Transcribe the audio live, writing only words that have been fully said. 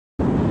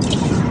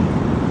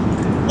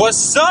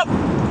what's up?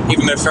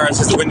 Even though Ferris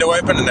has the window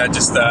open and that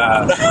just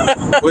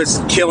was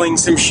killing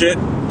some shit.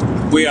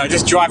 We are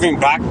just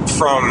driving back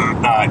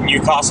from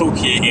Newcastle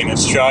here in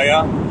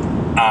Australia.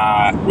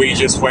 We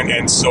just went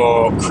and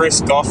saw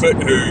Chris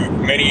Goffert, who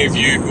many of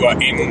you who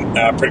are in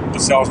Predictable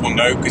Sales will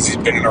know because he's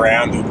been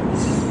around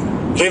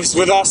and lives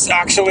with us,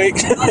 actually.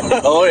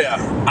 Oh, yeah.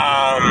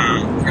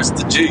 Chris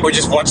the G. We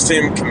just watched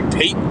him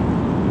compete,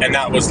 and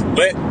that was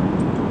lit.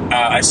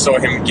 I saw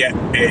him get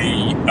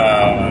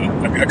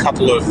a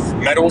couple of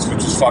medals, which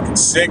was fucking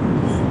sick.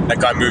 That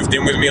guy moved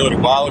in with me a little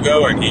while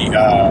ago, and he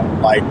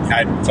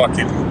had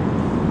fucking...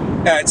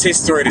 it's his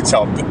story to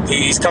tell, but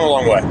he's come a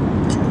long way.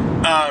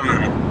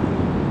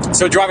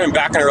 So driving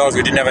back, I realized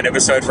we didn't have an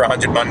episode for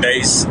 100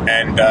 Mondays,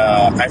 and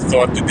I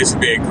thought that this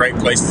would be a great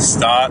place to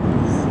start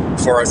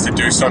for us to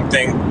do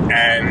something.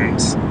 And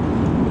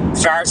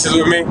Faris is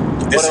with me.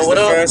 This is the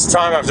first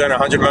time I've done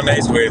 100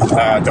 Mondays with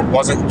that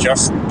wasn't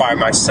just by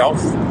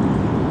myself.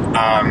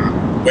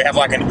 We have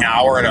like an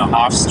hour and a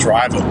half's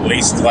drive at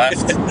least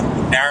left.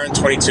 An hour and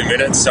 22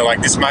 minutes. So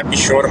like this might be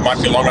short, it might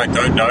be long, I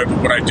don't know.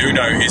 But what I do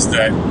know is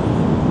that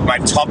my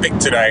topic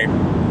today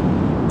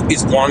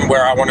is one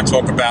where I want to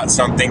talk about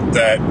something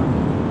that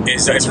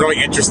is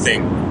really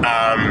interesting.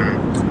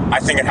 I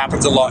think it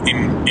happens a lot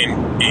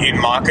in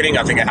marketing.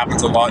 I think it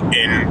happens a lot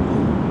in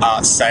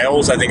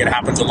sales. I think it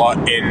happens a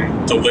lot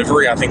in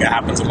delivery. I think it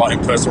happens a lot in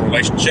personal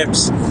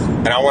relationships.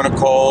 And I want to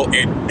call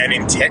it an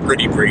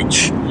integrity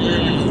breach.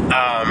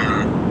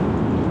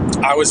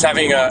 I was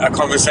having a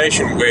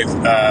conversation with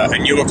a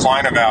newer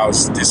client of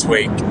ours this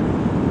week,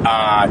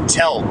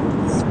 Tel,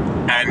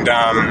 and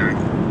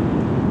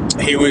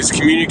he was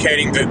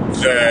communicating that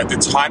the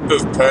type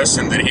of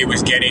person that he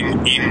was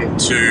getting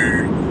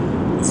into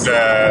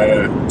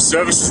the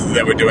services that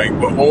they were doing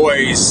were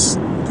always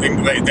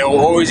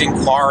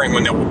inquiring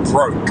when they were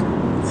broke.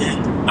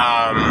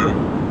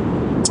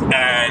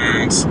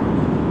 And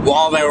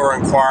while they were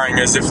inquiring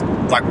as if,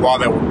 like, while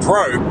they were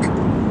broke,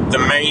 the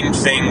main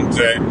thing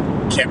that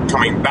kept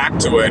coming back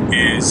to it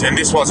is, and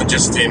this wasn't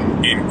just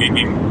in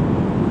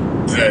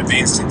the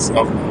instance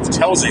of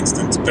Tel's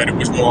instance, but it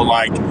was more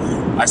like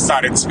I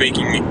started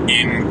speaking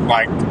in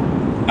like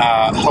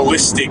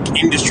holistic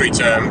industry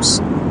terms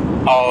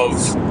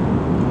of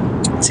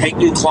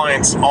taking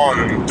clients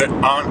on that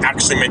aren't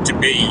actually meant to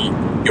be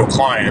your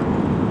client,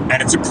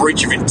 and it's a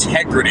breach of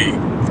integrity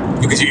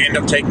because you end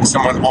up taking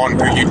someone on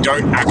who you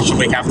don't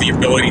actually have the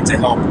ability to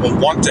help or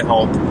want to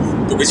help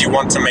because you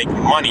want to make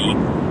money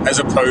as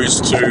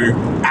opposed to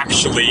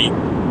actually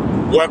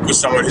work with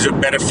someone who's a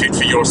better fit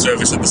for your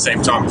service at the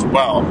same time as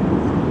well.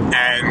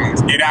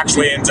 And it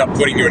actually ends up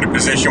putting you in a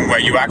position where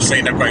you actually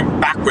end up going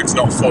backwards,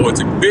 not forwards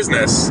in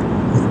business.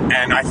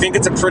 And I think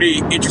it's a pretty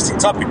interesting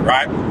topic,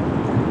 right?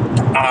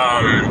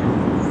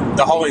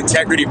 The whole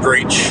integrity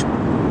breach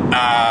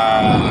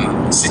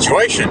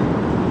situation.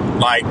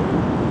 Like,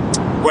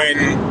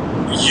 when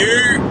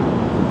you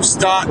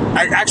start...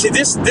 Actually,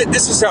 this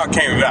is how it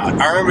came about.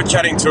 I remember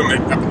chatting to him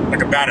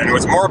about it, and it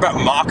was more about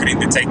marketing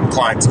than taking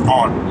clients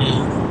on.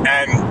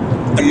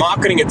 And the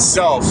marketing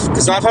itself,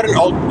 because I've had an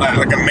old,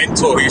 like a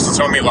mentor who used to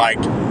tell me, like,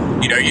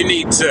 you know,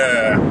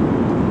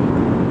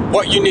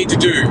 what you need to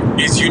do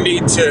is you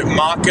need to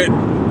market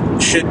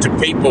shit to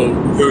people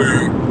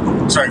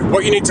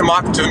what you need to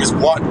market to them is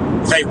what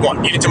they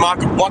want. You need to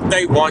market what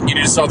they want, you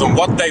need to sell them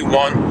what they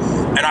want,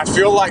 and I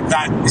feel like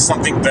that is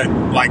something that,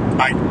 like,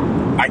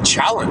 I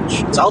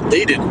challenge. It's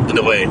outdated in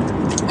a way.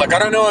 Like, I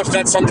don't know if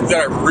that's something that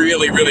I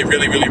really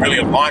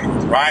align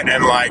with, right?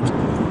 And like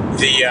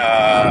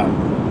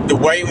the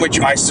way in which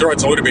I saw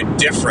it's a little bit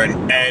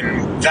different,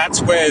 and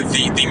that's where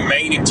the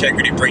main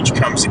integrity breach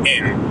comes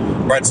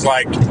in, where it's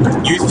like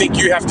you think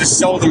you have to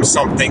sell them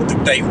something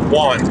that they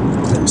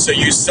want, so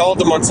you sell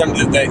them on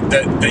something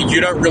that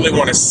you don't really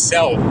want to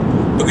sell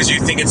because you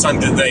think it's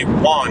something that they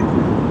want,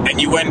 and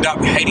you end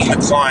up hating the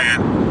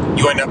client,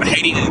 you end up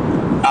hating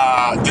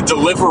the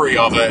delivery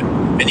of it,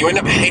 and you end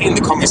up hating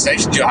the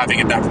conversations you're having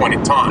at that point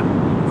in time.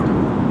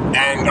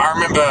 And I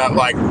remember,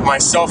 like,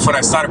 myself, when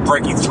I started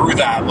breaking through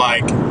that,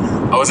 like,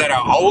 I was at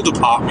our old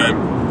apartment,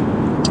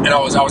 and I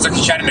was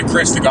actually chatting to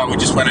Chris, the guy we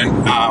just went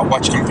and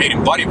watched compete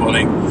in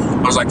bodybuilding.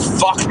 I was like,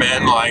 fuck,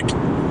 man, like,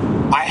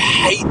 I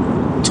hate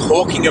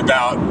talking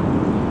about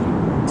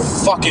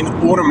fucking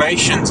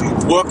automations and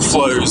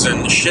workflows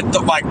and shit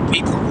that, like,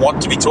 people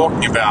want to be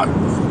talking about.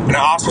 And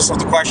I asked myself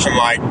the question,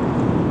 like,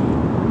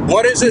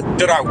 what is it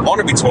that I want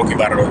to be talking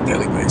about on a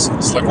daily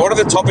basis? Like, what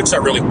are the topics I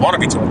really want to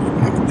be talking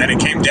about? And it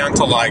came down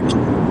to, like,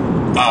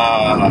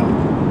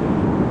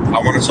 I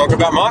want to talk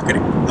about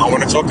marketing. I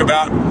want to talk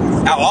about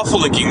our offer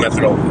linking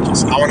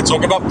methodologies. I want to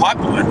talk about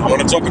pipeline. I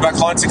want to talk about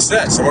client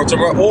success. I want to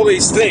talk about all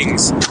these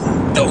things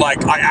that,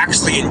 like, I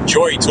actually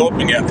enjoy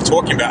talking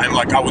about, and,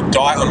 like, I would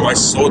die on my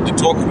sword to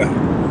talk about,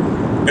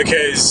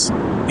 because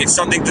it's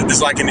something that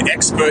there's, like, an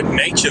expert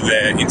nature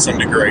there in some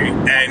degree.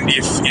 And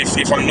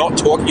if I'm not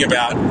talking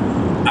about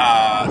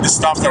the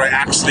stuff that I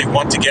actually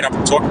want to get up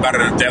and talk about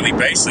on a daily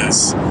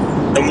basis,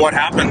 then what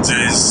happens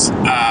is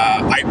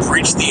I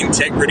breach the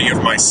integrity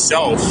of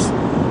myself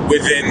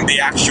within the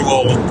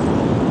actual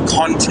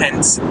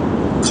context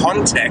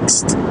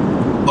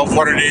of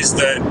what it is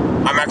that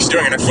I'm actually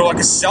doing, and I feel like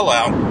a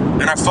sellout,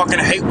 and I fucking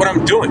hate what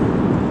I'm doing.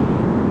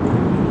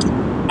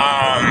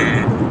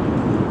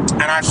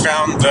 And I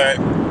found that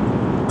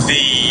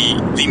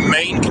the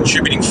main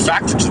contributing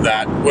factor to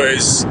that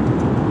was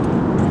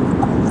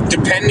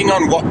depending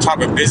on what type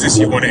of business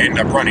you want to end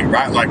up running,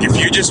 right? Like if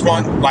you just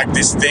want like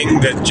this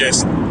thing that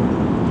just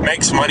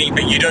makes money,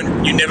 but you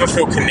never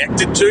feel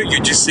connected to,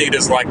 you just see it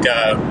as like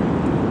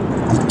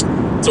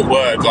it's a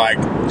word, like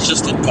It's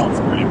just income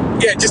for you.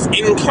 yeah, just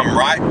income,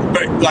 right?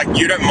 But like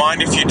you don't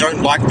mind if you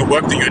don't like the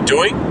work that you're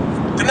doing,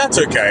 then that's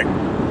okay.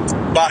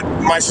 But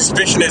my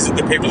suspicion is that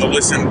the people that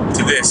listen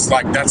to this,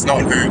 like that's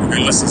not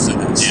who listens to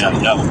this. Yeah,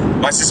 no.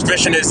 My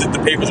suspicion is that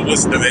the people that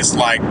listen to this,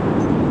 like,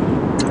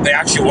 they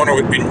actually want to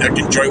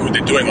enjoy what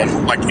they're doing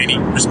on like any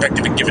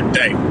respective and given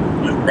day,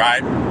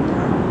 right?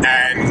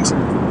 And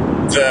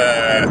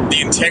the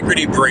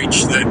integrity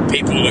breach that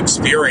people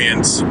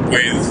experience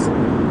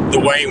with the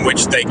way in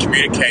which they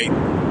communicate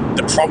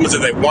the problems that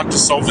they want to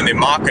solve in their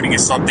marketing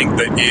is something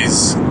that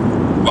is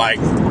like,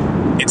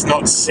 it's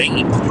not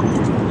seen.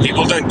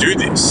 People don't do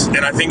this, and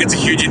I think it's a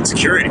huge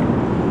insecurity.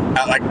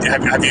 Like,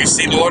 have you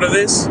seen a lot of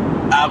this?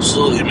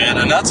 Absolutely, man.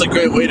 And that's a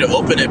great way to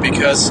open it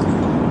because,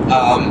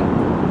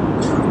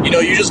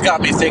 you just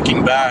got me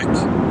thinking back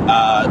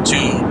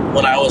to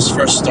when I was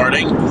first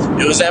starting.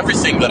 It was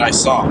everything that I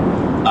saw.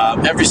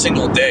 Every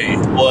single day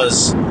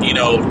was,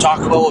 talk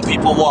about what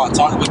people want,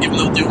 talk about give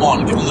them what they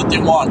want, give them what they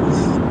want.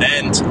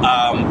 And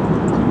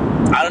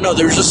I don't know,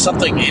 there was just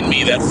something in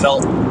me that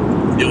felt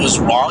it was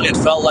wrong. It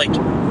felt like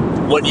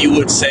what you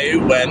would say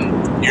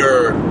when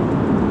you're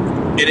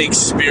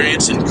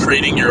inexperienced in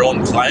creating your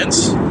own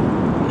clients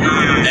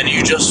and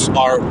you just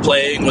are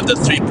playing with the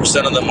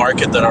 3% of the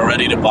market that are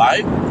ready to buy,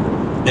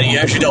 and you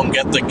actually don't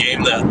get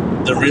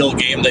the real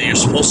game that you're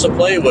supposed to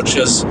play, which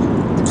is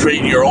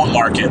create your own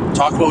market.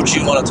 Talk about what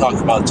you want to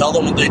talk about. Tell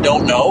them what they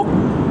don't know.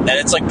 And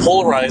it's like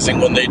polarizing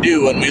when they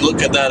do, and we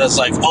look at that as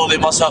like, oh, they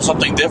must have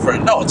something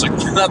different. No, it's like,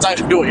 that's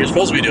actually what you're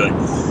supposed to be doing.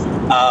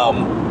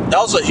 That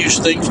was a huge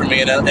thing for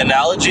me, an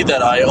analogy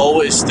that I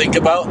always think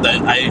about,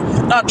 that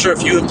I'm not sure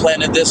if you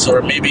implanted this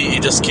or maybe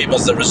it just came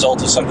as the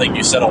result of something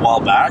you said a while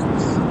back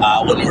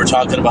when we were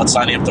talking about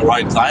signing up the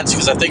right clients,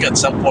 because I think at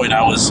some point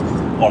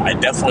I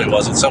definitely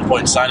was at some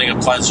point signing up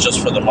clients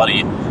just for the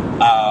money,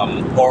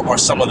 or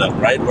some of them,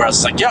 right? Where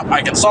it's like, yeah,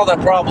 I can solve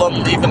that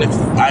problem even if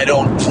I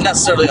don't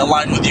necessarily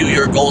align with you,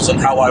 your goals, and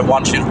how I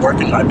want you to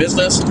work in my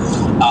business.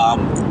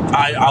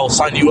 I will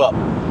sign you up.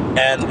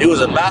 And it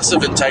was a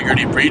massive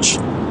integrity breach,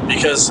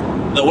 because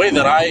the way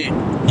that I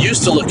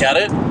used to look at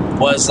it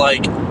was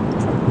like,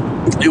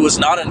 it was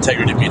not an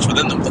integrity breach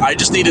within them. I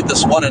just needed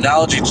this one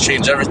analogy to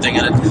change everything.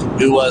 And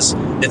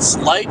it's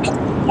like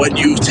when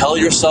you tell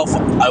yourself,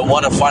 I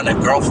want to find a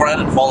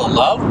girlfriend and fall in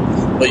love,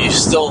 but you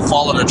still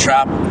fall in a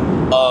trap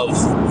of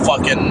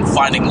fucking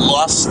finding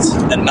lust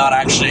and not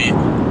actually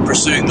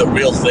pursuing the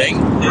real thing.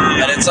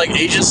 And it's like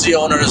agency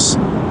owners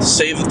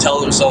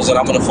tell themselves that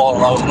I'm going to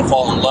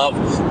fall in love,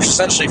 which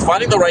essentially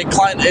finding the right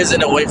client is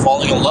in a way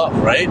falling in love,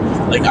 right?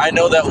 Like, I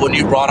know that when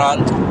you brought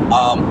on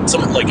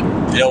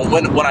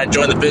when I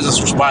joined the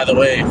business, which, by the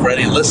way, for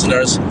any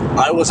listeners,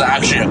 I was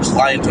actually a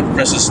client when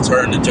Chris has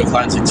turned into a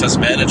client success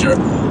manager.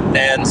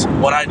 And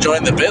when I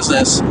joined the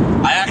business,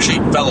 I actually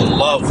fell in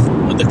love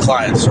with the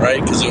clients,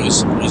 right? Because it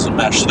was a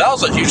match. So that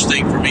was a huge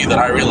thing for me that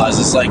I realized.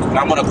 It's like, when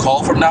I'm going to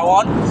call from now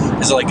on,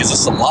 is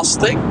this a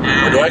lust thing,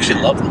 or do I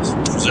actually love this?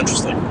 Which was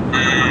interesting.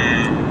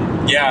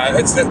 Yeah,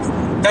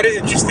 that is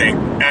interesting,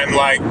 and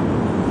like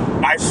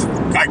I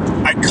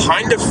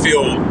kind of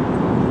feel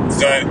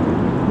that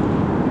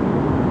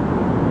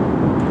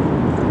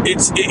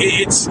it's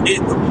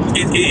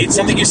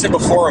something you said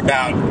before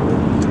about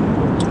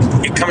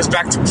it comes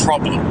back to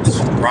problems,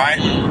 right?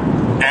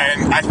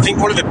 And I think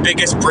one of the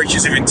biggest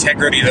breaches of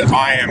integrity that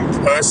I am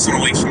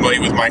personally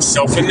familiar with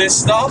myself in this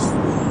stuff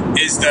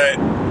is that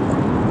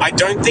I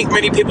don't think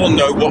many people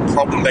know what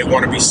problem they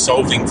want to be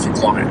solving for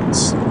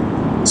clients.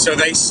 So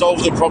they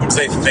solve the problems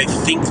they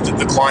think that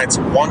the clients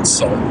want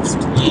solved.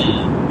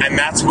 And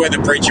that's where the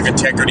breach of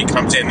integrity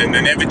comes in, and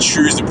they never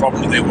choose the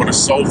problem that they want to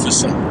solve for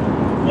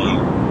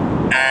someone.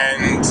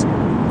 And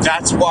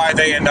that's why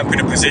they end up in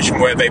a position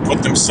where they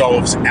put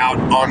themselves out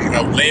on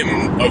a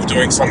limb of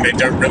doing something they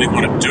don't really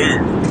want to do.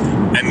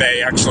 And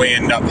they actually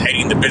end up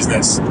hating the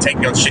business,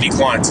 taking on shitty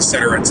clients,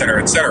 etc.,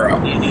 etc., etc.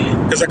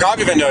 Because like I've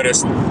even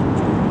noticed,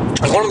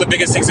 like one of the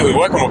biggest things that we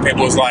work on with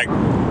people is like,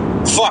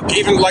 fuck,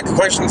 even like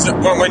questions that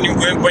when you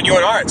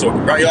and I are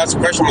talking, right? You ask a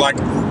question like,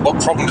 what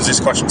problem does this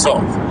question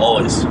solve?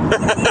 Always.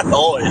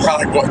 Always.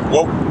 Right, like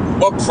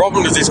what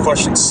problem does this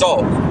question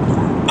solve?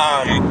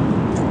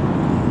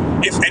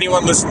 If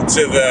anyone listened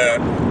to the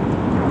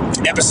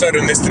episode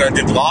on this that I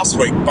did last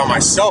week by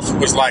myself, it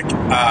was like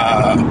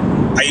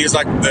I use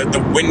like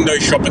the window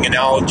shopping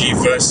analogy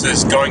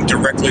versus going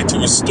directly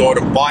to a store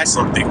to buy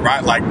something,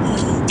 right? Like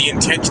the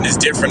intention is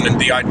different, and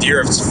the idea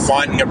of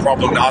finding a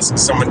problem and asking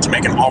someone to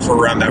make an offer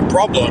around that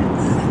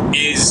problem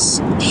is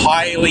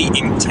highly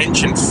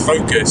intention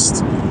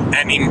focused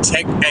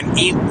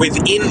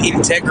within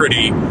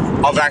integrity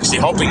of actually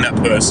helping that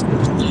person.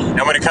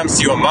 And when it comes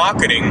to your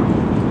marketing,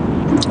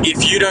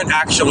 if you don't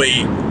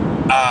actually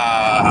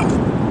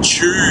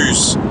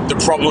choose the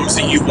problems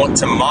that you want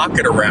to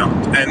market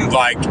around, and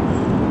like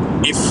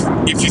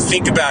if you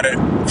think about it,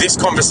 this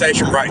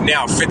conversation right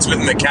now fits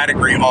within the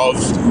category of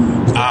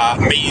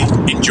me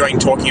enjoying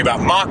talking about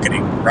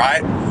marketing,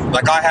 right?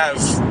 Like I have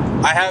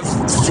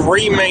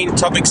three main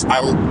topics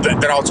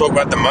that I'll talk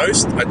about the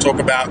most. I talk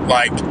about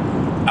like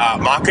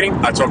marketing,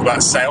 I talk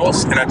about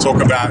sales, and I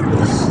talk about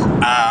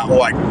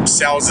like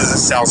sales as a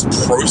sales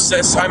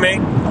process, I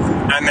mean,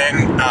 and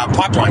then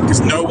pipeline, because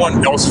no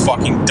one else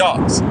fucking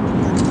does.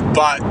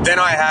 But then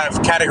I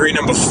have category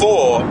number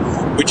 4,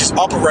 which is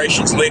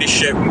operations,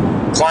 leadership,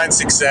 client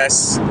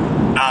success,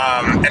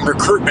 and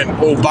recruitment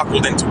all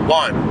buckled into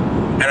one.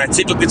 And I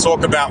typically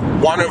talk about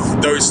one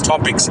of those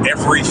topics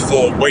every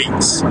 4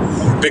 weeks,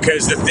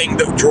 because the thing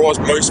that draws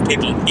most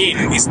people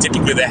in is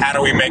typically the how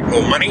do we make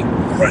more money,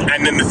 right?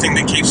 And then the thing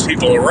that keeps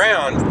people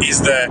around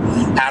is the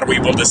how do we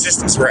build the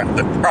systems around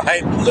it,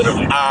 right?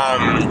 Literally.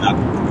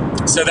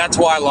 So that's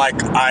why,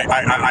 like,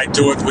 I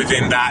do it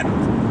within that,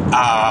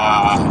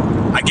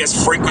 I guess,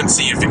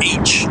 frequency of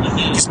each,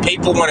 because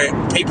people want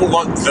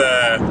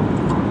the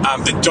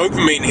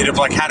dopamine hit of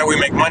like, how do we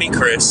make money,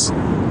 Chris?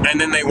 And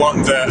then they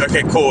want the,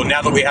 okay, cool,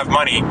 now that we have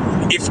money,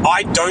 if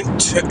I don't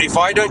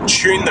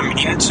tune them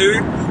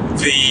into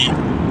the,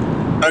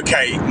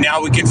 okay,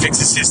 now we can fix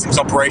the systems,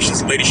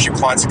 operations, leadership,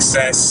 client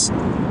success,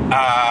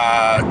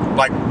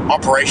 like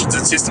operations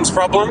and systems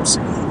problems,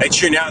 they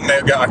tune out and they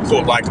go, like,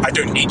 cool, like, I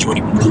don't need you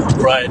anymore.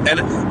 Right. And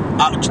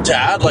to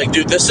add, like,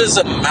 dude, this is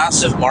a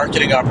massive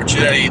marketing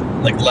opportunity,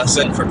 like,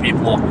 lesson for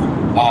people,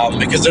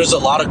 because there's a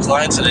lot of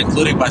clients, and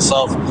including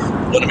myself,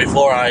 when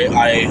before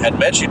I had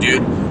met you,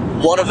 dude,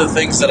 one of the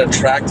things that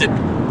attracted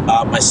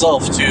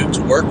myself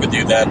to work with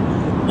you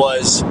then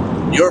was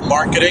your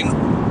marketing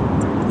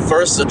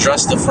first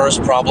addressed the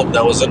first problem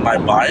that was in my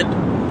mind,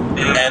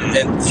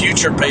 and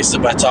future paced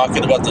it by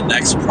talking about the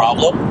next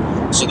problem.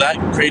 So that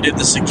created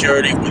the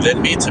security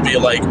within me to be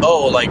like,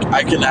 oh, like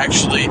I can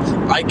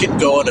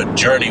go on a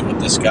journey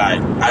with this guy.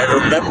 I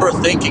remember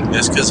thinking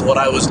this because what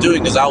I was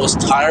doing is I was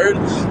tired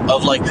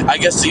of, like, I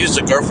guess to use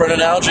the girlfriend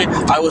analogy,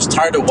 I was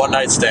tired of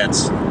one-night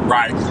stands.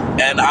 Right.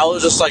 And I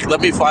was just like,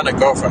 let me find a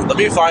girlfriend. Let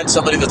me find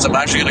somebody that I'm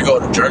actually going to go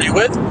on a journey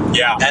with.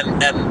 Yeah.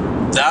 And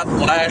that,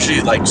 when I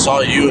actually, like,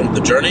 saw you in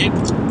the journey,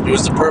 it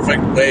was the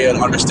perfect way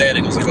of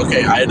understanding. It was like,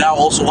 okay, I now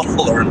also want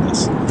to learn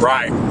this.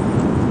 Right.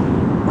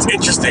 It's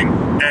interesting.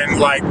 And,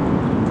 like,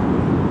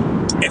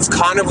 it's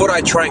kind of what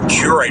I try and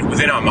curate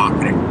within our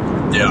marketing.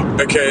 Yeah.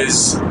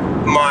 Because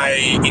my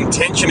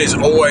intention is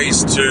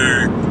always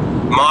to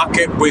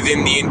market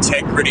within the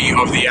integrity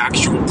of the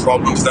actual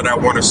problems that I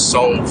want to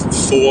solve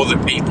for the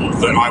people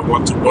that I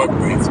want to work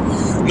with.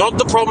 Not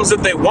the problems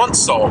that they want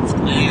solved,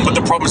 but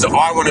the problems that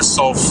I want to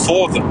solve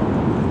for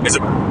them. There's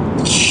a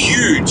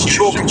huge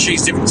chalk and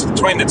cheese difference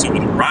between the two of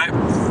them, right?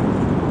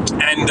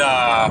 And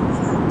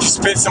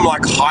spent some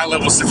like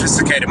high-level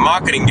sophisticated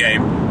marketing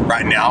game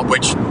right now,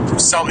 which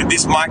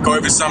this might go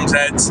over some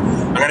heads.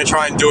 I'm going to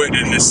try and do it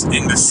in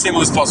the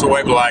simplest possible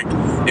way, but like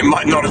it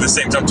might not at the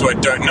same time, so I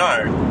don't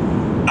know.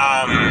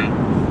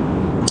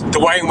 The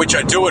way in which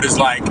I do it is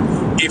like,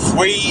 if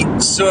we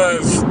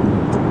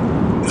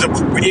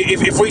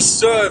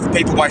serve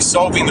people by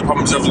solving the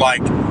problems of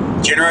like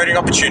generating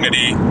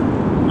opportunity,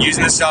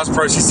 using the sales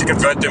process to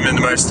convert them in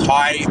the most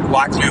high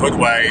likelihood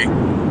way,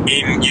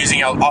 in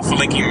using our offer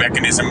linking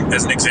mechanism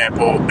as an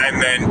example,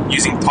 and then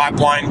using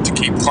pipeline to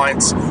keep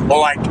clients, or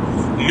like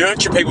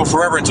nurture people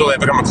forever until they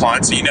become a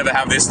client, so you never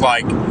have this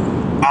like,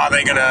 are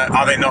they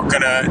not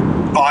gonna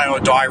buy or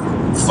die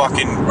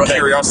fucking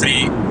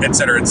curiosity,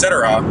 etc.,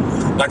 etc.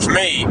 Like for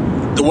me,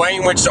 the way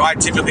in which I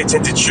typically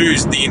tend to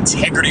choose the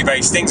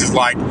integrity-based things is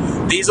like,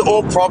 these are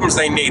all problems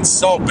they need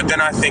solved, but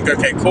then I think,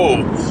 okay,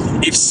 cool,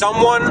 if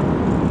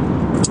someone,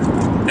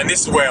 and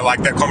this is where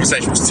like that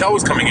conversation with Tel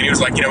was coming in, he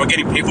was like, you know, we're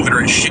getting people that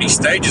are at shitty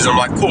stages. I'm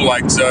like, cool,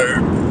 like, so,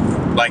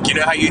 like, you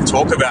know how you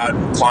talk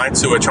about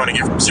clients who are trying to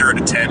get from 0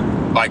 to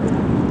 10? Like,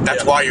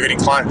 that's why you're getting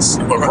clients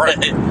who are broke,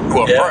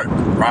 broke,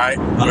 right?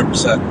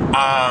 100%.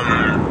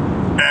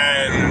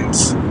 And,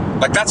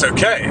 like, that's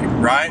okay,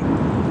 right?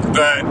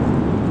 But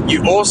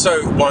you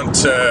also want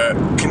to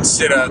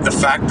consider the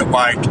fact that,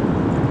 like,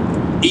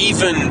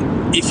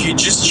 even if you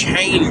just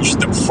change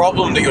the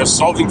problem that you're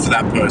solving for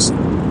that person,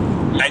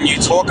 and you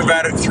talk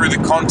about it through the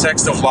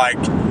context of like,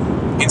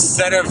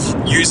 instead of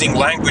using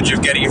language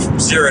of getting it from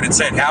 0 to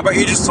 10, how about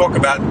you just talk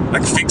about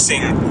like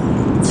fixing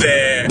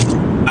their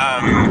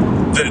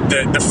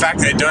the fact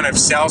that they don't have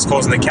sales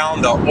calls in the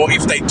calendar, or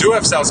if they do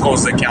have sales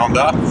calls in the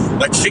calendar,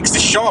 like fix the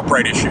show up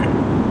rate issue,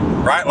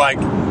 right? Like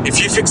if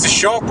you fix the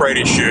show up rate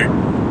issue,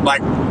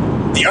 like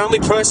the only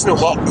person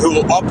who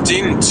will opt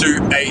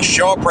into a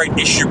show up rate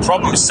issue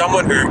problem is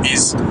someone who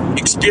is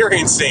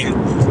experiencing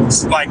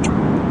like,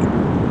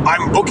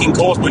 I'm booking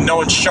calls but no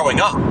one's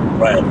showing up.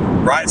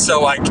 Right?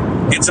 So like,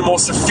 it's a more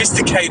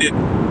sophisticated,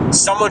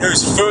 someone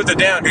who's further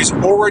down, who's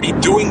already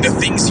doing the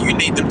things you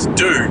need them to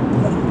do.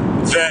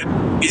 that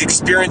is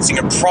experiencing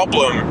a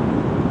problem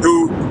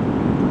who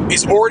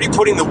is already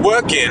putting the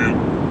work in,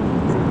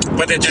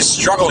 but they're just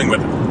struggling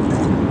with it.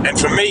 And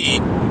for me,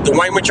 the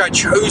way in which I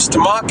chose to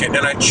market,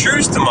 and I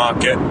choose to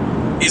market,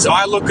 is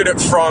I look at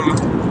it from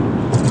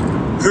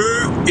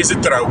who is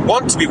it that I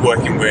want to be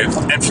working with,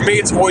 and for me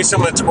it's always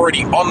someone that's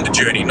already on the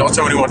journey, not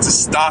someone who wants to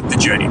start the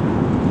journey.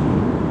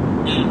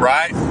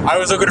 Right? I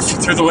always look at it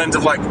through the lens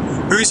of like,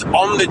 who's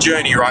on the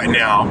journey right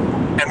now,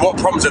 and what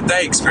problems are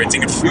they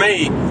experiencing? And for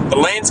me, the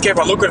landscape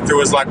I look at it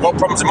through is like, what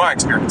problems am I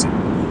experiencing?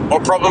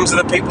 What problems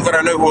are the people that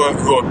I know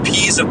who are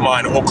peers of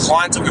mine or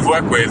clients that we've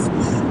worked with?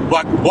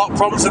 Like, what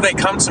problems do they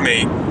come to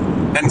me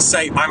and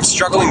say, I'm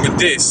struggling with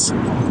this,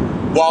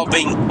 while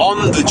being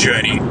on the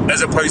journey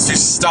as opposed to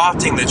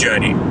starting the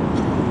journey?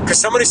 Because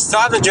someone who's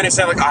starting the journey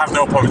saying like, I have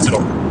no appointments at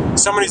all.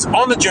 Someone who's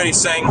on the journey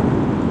saying,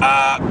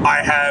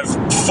 I have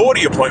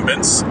 40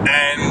 appointments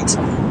and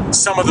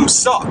some of them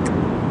suck,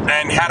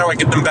 and how do I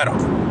get them better?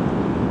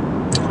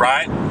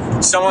 Right?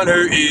 Someone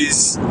who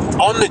is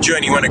on the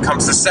journey when it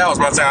comes to sales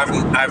might say, I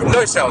have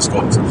no sales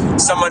calls.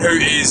 Someone who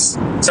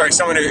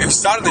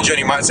started the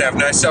journey might say, I have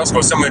no sales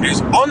calls. Someone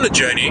who's on the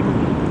journey,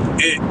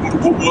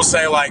 will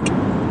say like,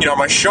 you know,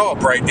 my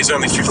show-up rate is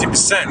only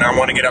 50% and I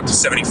want to get up to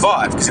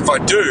 75, because if I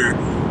do,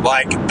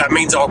 like, that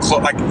means I'll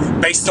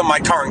based on my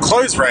current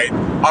close rate,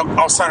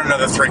 I'll sign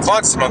another 3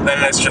 clients a month,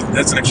 and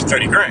that's an extra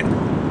 30 grand,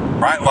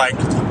 right? Like,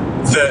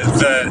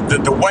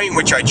 the way in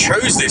which I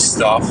chose this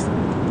stuff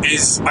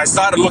is I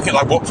started looking at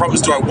like, what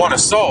problems do I want to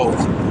solve,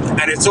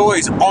 and it's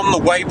always on the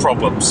way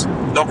problems,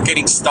 not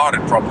getting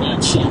started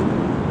problems.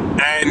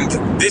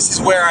 And this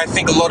is where I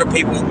think a lot of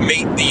people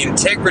meet the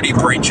integrity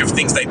breach of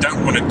things they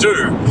don't want to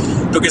do,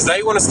 because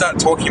they want to start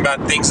talking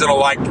about things that are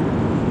like,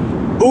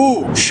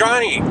 ooh,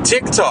 shiny,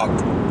 TikTok.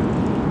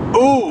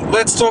 Ooh,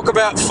 let's talk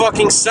about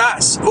fucking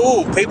SaaS.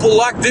 Ooh, people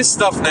like this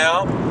stuff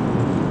now.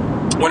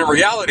 When in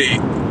reality,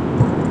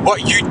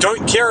 what you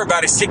don't care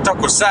about is TikTok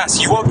or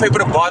SaaS. You want people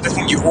to buy the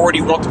thing you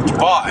already want them to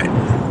buy.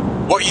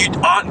 What you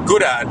aren't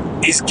good at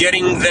is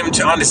getting them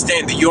to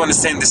understand that you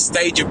understand the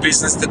stage of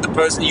business that the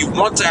person you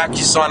want to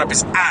actually sign up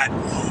is at.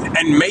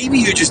 And maybe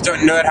you just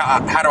don't know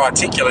how to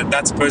articulate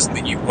that's the person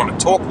that you want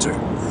to talk to.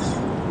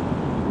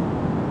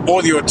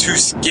 Or you're too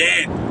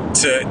scared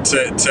to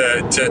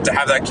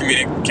have that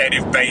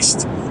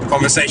communicative-based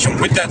conversation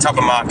with that type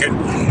of market,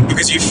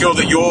 because you feel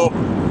that you're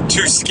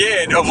too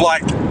scared of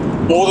like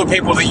all the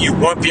people that you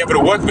won't be able to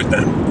work with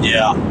them.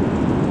 Yeah.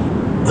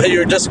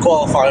 You're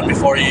disqualifying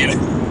before you even...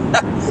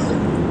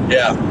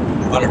 Yeah,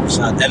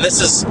 100%. And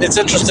it's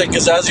interesting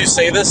because as you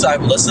say this,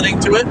 I'm listening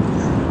to it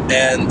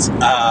and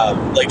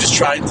like just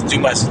trying to do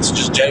my, to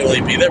just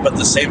genuinely be there, but at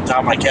the same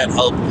time I can't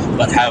help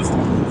but have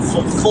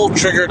full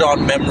triggered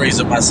on memories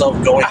of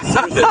myself going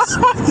through this.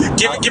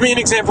 Give me an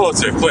example or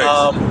two, please.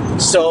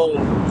 So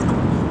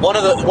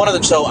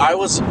I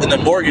was in the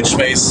mortgage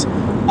space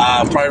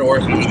prior to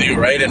working with you,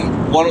 right?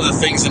 And one of the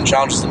things and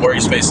challenges in the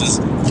mortgage space is,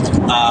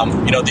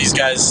 these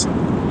guys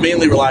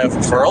mainly rely on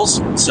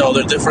referrals. So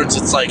the difference,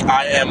 it's like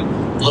I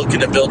am looking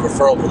to build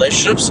referral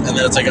relationships, and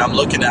then it's like I'm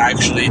looking to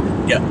actually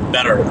get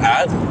better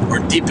at or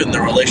deepen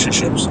the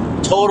relationships.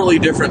 Totally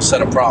different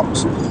set of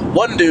problems.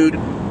 One dude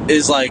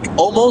is like,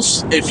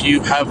 almost if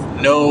you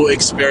have no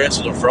experience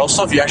with referral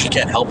stuff, you actually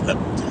can't help him,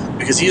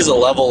 because he has a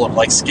level of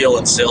like skill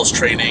and sales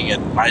training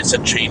and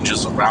mindset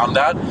changes around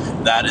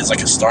that is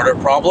like a starter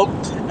problem.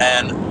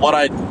 And what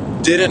I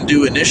didn't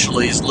do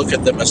initially is look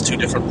at them as two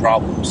different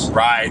problems.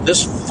 Right.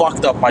 This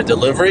fucked up my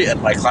delivery and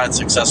my client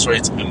success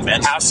rates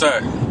immensely. How so?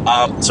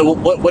 So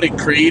what it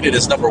created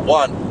is, number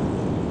one,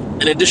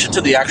 in addition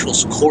to the actual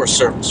core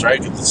service,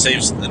 right? It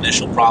saves the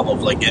initial problem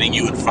of like getting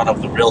you in front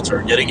of the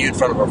realtor, getting you in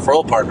front of a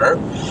referral partner.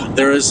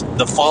 There is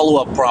the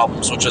follow-up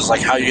problems, which is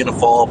like how you're going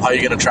to follow up, how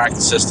you're going to track the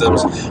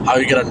systems, how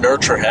you're going to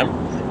nurture him.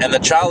 And the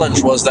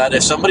challenge was that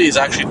if somebody has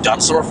actually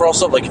done some referral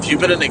stuff, like if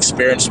you've been an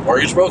experienced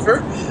mortgage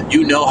broker,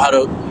 you know how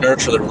to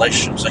nurture the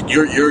relationships. Like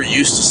you're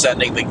used to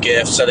sending the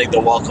gift, sending the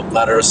welcome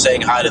letter,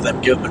 saying hi to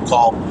them, giving them a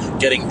call,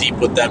 getting deep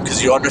with them,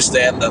 because you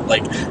understand that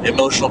like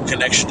emotional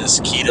connection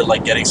is key to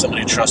like getting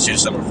somebody to trust you to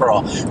send a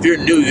referral. If you're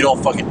new, you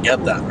don't fucking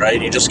get that,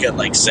 right? You just get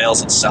like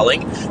sales and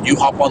selling. You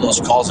hop on those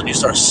calls and you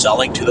start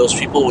selling to those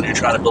people when you're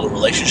trying to build a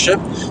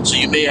relationship. So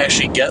you may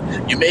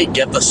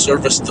get the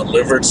service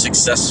delivered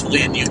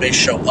successfully, and you may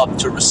show up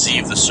to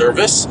receive the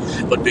service,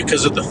 but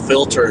because of the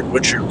filter in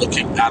which you're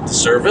looking at the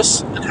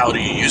service and how do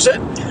you use it,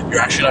 you're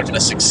actually not going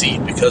to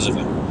succeed because of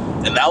it.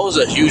 And that was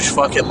a huge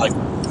fucking like,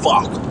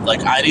 fuck.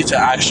 Like I need to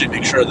actually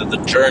make sure that the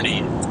journey,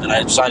 and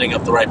I'm signing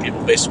up the right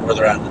people based on where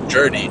they're at in the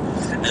journey.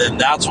 And then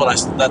that's when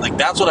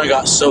I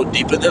got so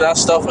deep into that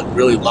stuff and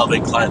really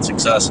loving client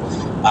success,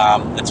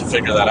 and to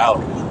figure that out.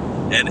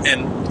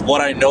 And what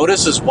I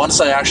noticed is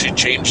once I actually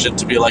changed it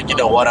to be like, you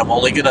know what, I'm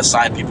only going to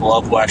sign people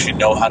up who actually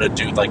know how to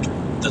do like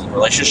the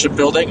relationship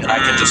building, and I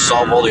can just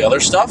solve all the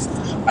other stuff.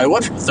 I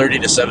went from 30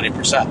 to 70%,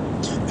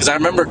 because I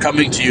remember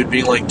coming to you and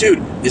being like,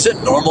 dude, is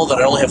it normal that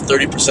I only have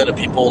 30% of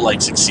people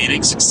like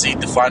succeed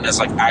defined as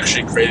like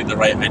actually creating the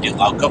right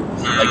ideal outcome?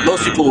 Like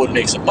most people would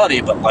make some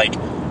money, but like,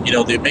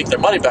 they make their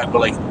money back,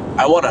 but like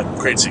I want to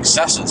create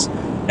successes.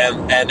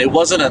 And it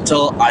wasn't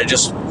until I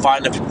just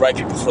find the right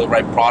people for the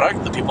right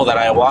product, the people that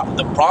I want,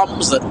 the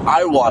problems that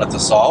I wanted to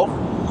solve,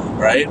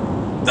 right?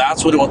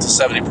 That's when it went to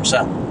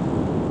 70%.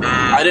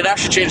 I didn't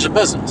actually change the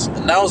business.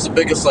 And that was the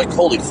biggest, like,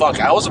 holy fuck.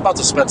 I was about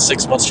to spend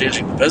 6 months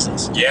changing the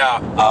business. Yeah.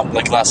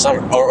 Like last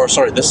summer. Or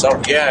sorry, this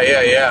summer.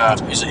 Yeah.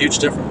 It's a huge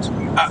difference.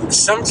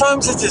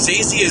 Sometimes it's as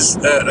easy as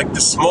like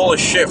the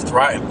smallest shift,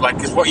 right? Like,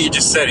 because what you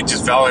just said, it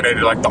just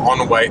validated like the on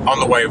the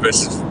way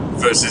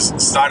versus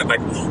started,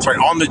 like, sorry,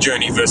 on the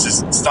journey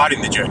versus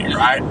starting the journey,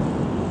 right?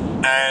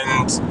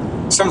 And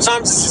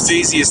sometimes it's as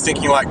easy as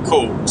thinking like,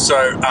 cool,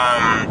 so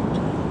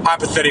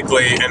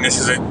hypothetically, and this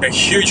is a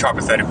huge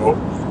hypothetical,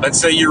 let's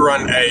say you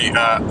run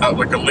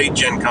like a lead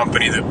gen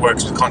company that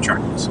works with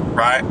contractors,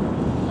 right?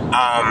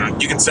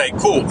 You can say,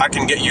 cool, I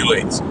can get you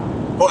leads.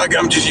 Well, like,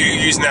 I'm just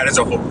using that as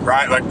a hook,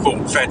 right? Like, cool,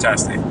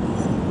 fantastic.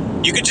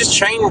 You could just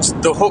change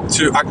the hook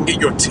to, I can get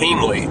your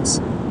team leads.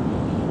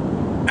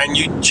 And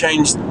you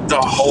change the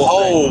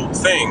whole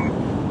thing,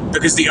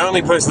 because the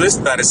only person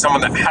listening to that is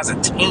someone that has a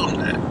team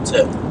there. That's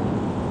it.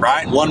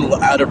 Right?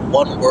 Out of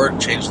one word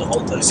changed the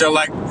whole thing. So,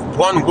 like,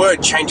 one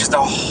word changes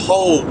the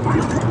whole,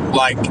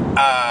 like,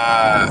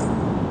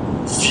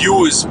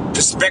 viewer's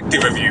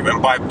perspective of you.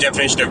 And by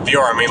definition of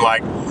viewer, I mean,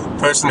 like,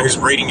 person who's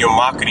reading your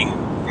marketing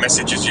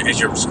messages as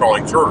you're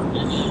scrolling through.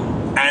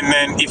 And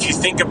then if you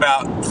think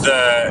about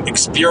the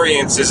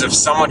experiences of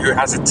someone who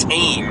has a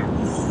team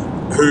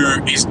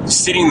who is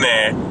sitting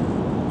there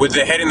with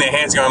their head in their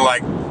hands going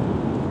like,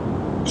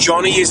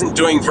 Johnny isn't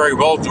doing very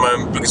well at the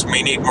moment because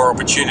we need more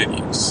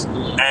opportunities.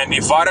 And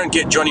if I don't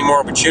get Johnny more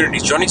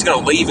opportunities, Johnny's going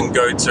to leave and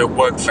go to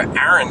work for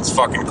Aaron's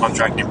fucking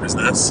contracting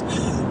business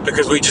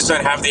because we just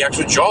don't have the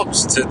actual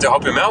jobs to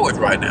help him out with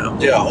right now.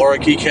 Yeah, or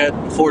like he can't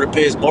afford to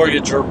pay his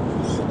mortgage, or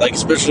like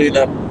especially in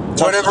that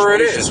whatever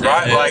it is,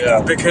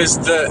 right? Because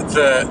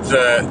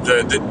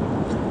the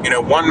you know,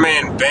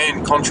 one-man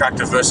band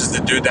contractor versus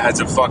the dude that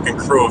has a fucking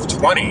crew of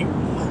 20,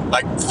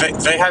 like,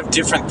 they have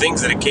different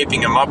things that are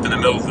keeping them up in the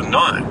middle of the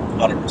night.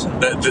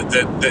 100%. That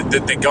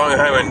they're going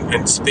home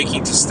and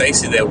speaking to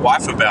Stacy, their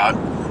wife, about,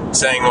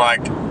 saying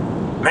like,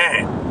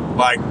 man,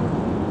 like,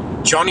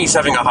 Johnny's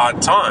having a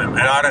hard time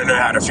and I don't know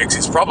how to fix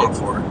his problem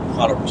for him.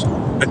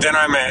 100%. But then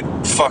I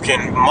met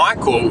fucking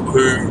Michael,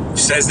 who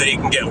says that he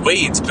can get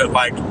leads, but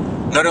like,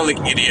 not only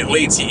can he get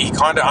leads, he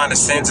kind of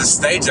understands the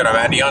stage that I'm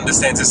at, and he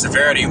understands the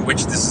severity in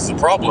which this is a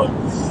problem.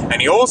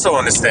 And he also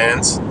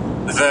understands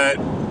that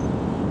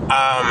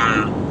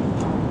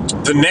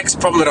the next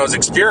problem that I was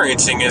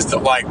experiencing is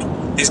that, like,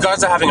 these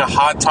guys are having a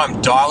hard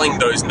time dialing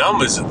those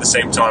numbers at the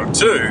same time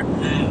too.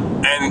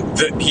 And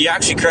that he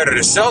actually created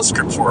a sales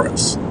script for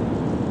us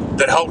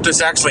that helped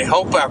us actually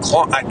help our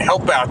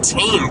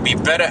team be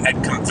better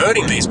at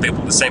converting these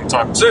people at the same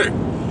time too.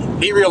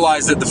 He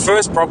realized that the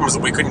first problem was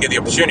that we couldn't get the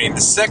opportunity, and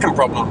the second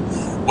problem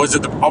was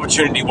that the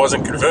opportunity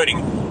wasn't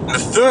converting. And the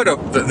third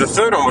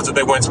one was that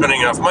they weren't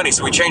spending enough money.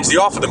 So we changed the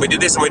offer, then we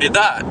did this and we did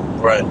that.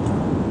 Right.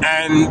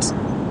 And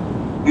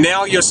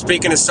now you're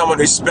speaking to someone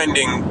who's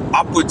spending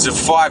upwards of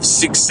 $5,000,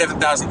 $6,000,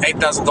 $7,000,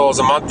 $8,000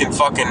 a month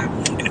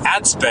in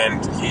ad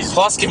spend,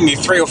 plus giving you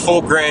 $3,000 or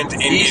 $4,000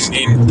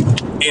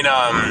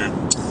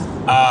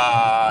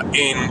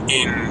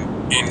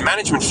 in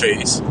management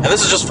fees. And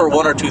this is just for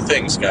one or two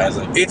things, guys.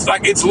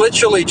 It's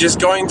literally just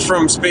going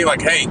from being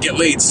like, hey, get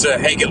leads, to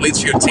hey, get leads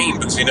for your team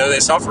because we know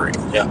they're suffering.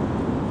 Yeah.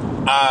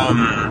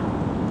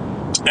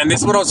 And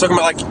this is what I was talking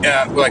about,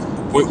 like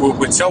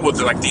with Selwood,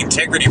 like the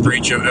integrity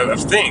breach of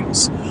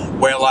things,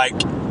 where like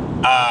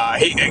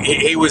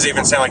he was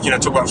even saying, like, you know,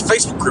 talk about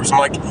Facebook groups. I'm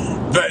like,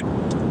 but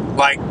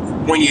like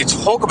when you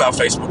talk about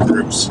Facebook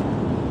groups,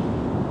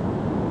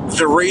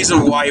 the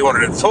reason why you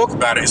wanted to talk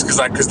about it is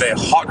because they're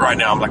hot right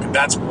now. I'm like,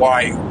 that's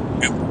why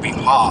it will be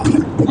hard.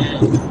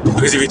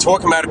 Because if you're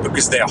talking about it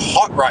because they're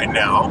hot right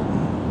now,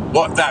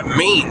 what that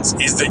means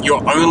is that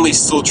you're only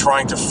still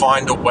trying to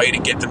find a way to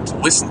get them to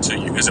listen to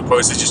you, as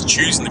opposed to just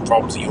choosing the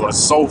problems that you want to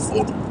solve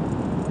for them.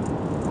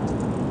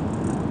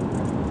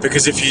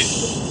 Because if you,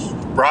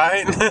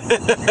 right?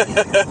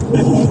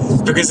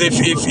 Because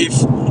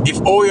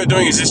if all you're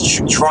doing is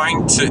just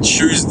trying to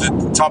choose the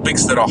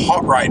topics that are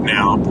hot right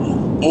now,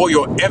 all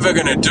you're ever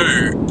going to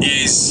do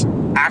is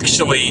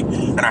actually,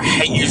 and I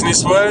hate using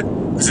this word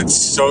because it's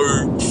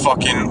so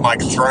fucking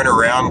like thrown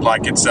around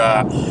like it's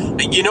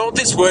you know what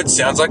this word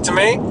sounds like to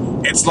me?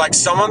 It's like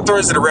someone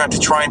throws it around to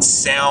try and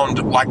sound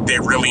like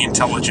they're really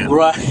intelligent.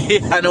 Right.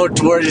 I know what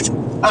word it is.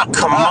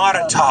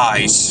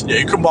 Commoditize. Yeah,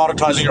 you're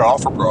commoditizing your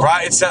offer, bro.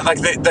 Right? It sounds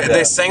like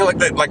they're saying like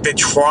they're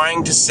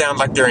trying to sound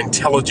like they're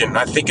intelligent. And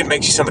I think it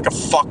makes you sound like a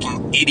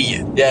fucking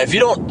idiot. Yeah, if you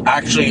don't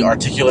actually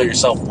articulate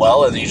yourself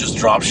well and you just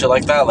drop shit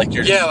like that, like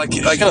you're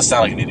just gonna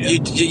sound like an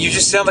idiot. You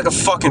just sound like a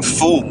fucking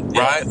fool,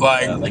 right?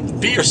 Like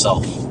be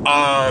yourself.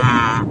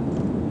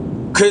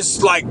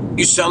 Because like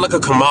you sound like a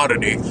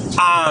commodity.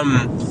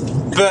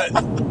 But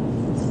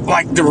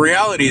like the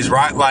reality is,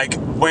 right? Like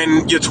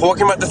when you're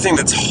talking about the thing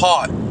that's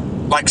hot,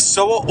 like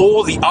so are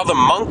all the other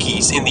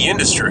monkeys in the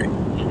industry.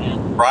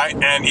 right?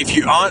 And if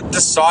you aren't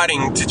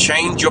deciding to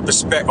change your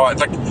perspective,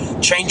 like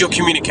change your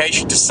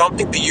communication to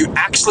something that you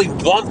actually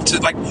want to,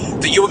 like,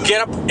 that you'll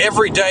get up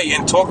every day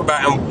and talk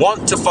about and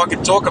want to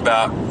fucking talk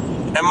about.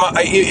 And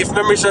if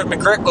memory serves me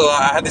correctly,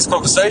 I had this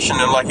conversation,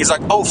 and like he's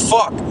like, "Oh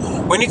fuck,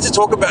 we need to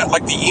talk about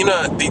like the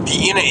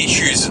inner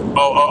issues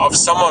of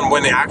someone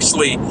when they're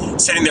actually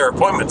setting their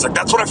appointments." Like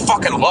that's what I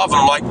fucking love, and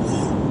I'm like,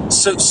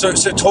 so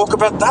talk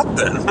about that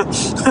then,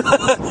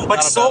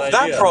 like solve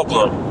that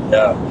problem.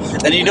 Yeah,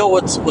 and you know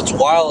what's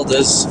wild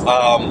is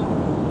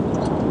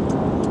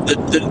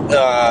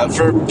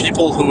for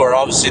people who are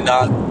obviously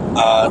not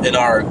in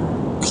our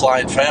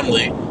client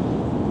family,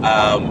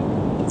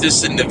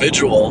 this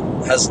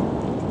individual has,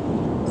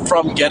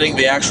 from getting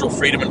the actual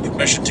freedom and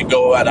permission to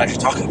go and actually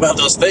talk about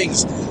those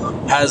things,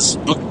 has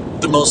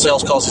booked the most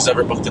sales calls he's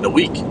ever booked in a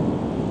week.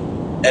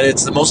 And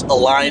it's the most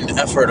aligned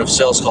effort of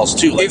sales calls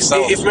too. Like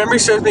if memory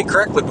serves me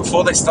correctly,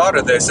 before they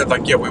started, they said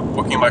like, yeah, we're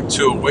booking like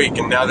 2 a week,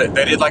 and now they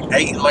did like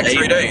 8 in like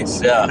 3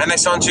 days. Yeah, and they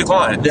signed 2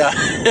 clients. Yeah,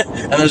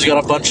 and there's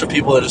got a bunch of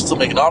people that are still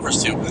making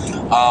offers to.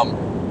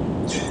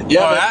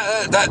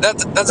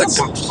 That's a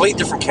complete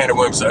different can of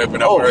worms to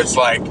open up, where it's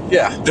like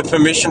the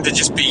permission to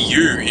just be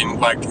you in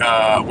like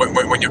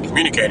when you're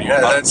communicating.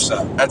 That's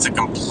a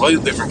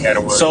completely different can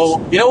of worms. So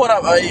you know what?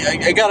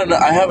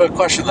 I have a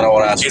question that I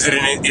want to ask. Is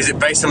it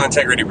based on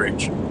integrity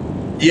breach?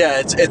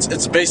 Yeah,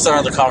 it's based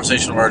on the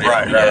conversation we're already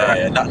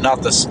having. Right.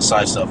 Not this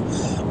side stuff.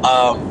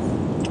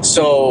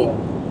 So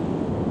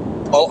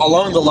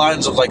along the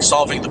lines of like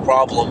solving the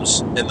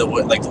problems in the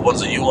like the ones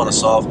that you want to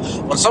solve,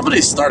 when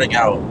somebody's starting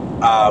out,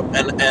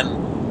 and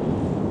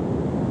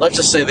let's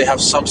just say they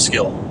have some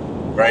skill,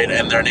 right,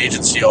 and they're an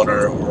agency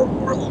owner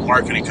or a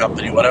marketing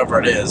company, whatever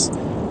it is,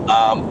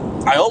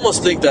 I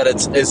almost think that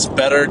it's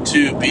better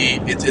to be,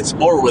 it's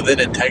more within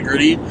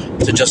integrity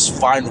to just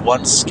find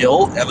one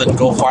skill and then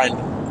go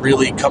find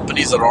really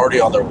companies that are already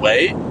on their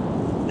way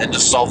and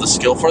just solve the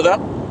skill for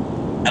them.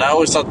 And I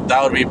always thought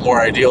that would be more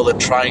ideal than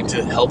trying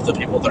to help the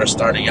people that are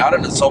starting out.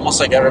 And it's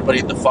almost like everybody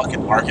in the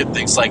fucking market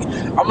thinks like,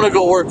 I'm going to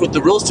go work with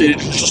the real estate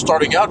agents just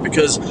starting out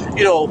because,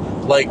 you know,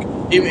 like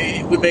we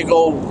may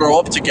go grow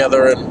up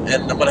together and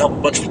I'm going to help a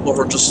bunch of people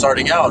who are just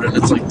starting out. And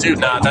it's like, dude,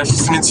 nah, that's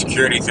just an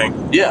insecurity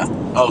thing. Yeah.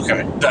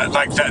 Okay.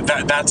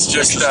 That's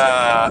just,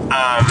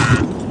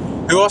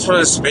 who else was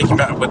I speaking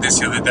about with this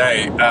the other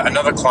day?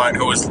 Another client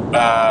who was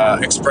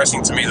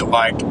expressing to me that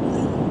like,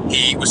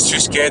 he was too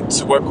scared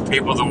to work with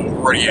people that were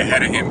already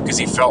ahead of him because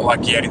he felt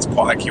like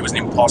he was an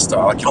imposter.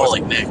 Like he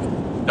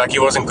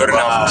wasn't good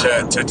enough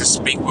to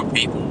speak with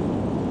people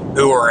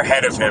who were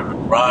ahead of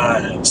him.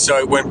 Right.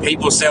 So when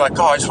people say like,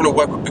 "Oh, I just want to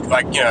work with,"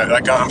 like, you know,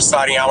 like I'm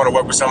starting out, I want to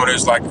work with someone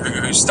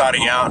who's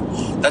starting out.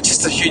 That's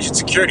just a huge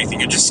insecurity thing.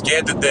 You're just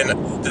scared that they're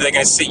going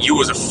to see you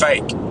as a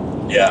fake.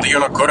 Yeah. That you're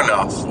not good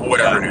enough or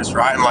whatever it is,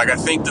 right? And like I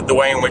think that the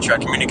way in which I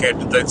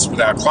communicated this with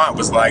our client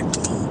was like,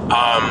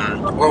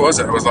 what was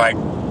it? It was like,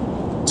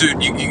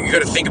 dude, you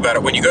got to think about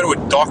it. When you go to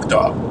a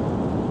doctor,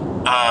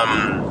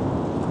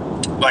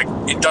 like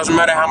it doesn't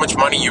matter how much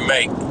money you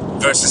make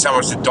versus how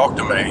much the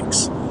doctor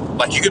makes.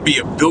 Like you could be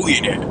a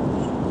billionaire.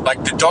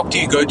 Like the doctor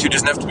you go to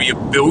doesn't have to be a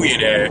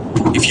billionaire.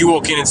 If you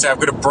walk in and say, "I've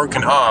got a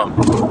broken arm,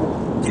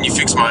 can you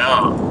fix my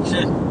arm?"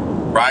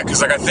 Right?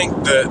 Because like I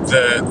think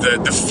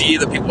the fear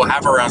that people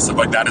have around stuff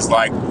like that is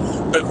like,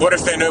 but what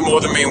if they know more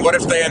than me? And what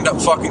if they end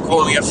up fucking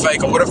calling me a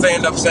fake? Or what if they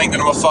end up saying that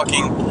I'm a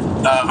fucking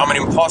I'm an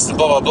imposter?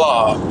 Blah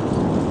blah blah.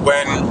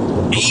 When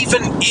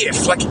even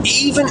if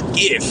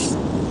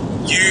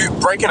you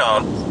break an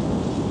arm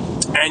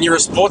and you're a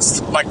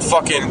sports like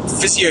fucking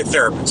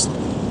physiotherapist,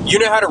 you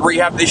know how to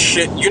rehab this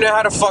shit, you know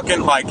how to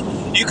fucking like,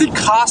 you could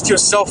cast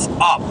yourself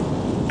up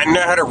and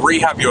know how to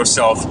rehab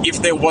yourself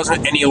if there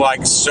wasn't any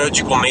like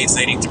surgical needs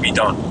needing to be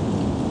done.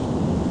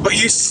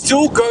 But you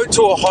still go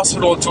to a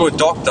hospital or to a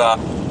doctor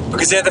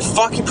because they're the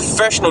fucking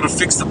professional to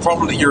fix the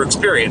problem that you're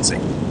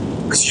experiencing.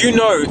 Because you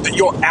know that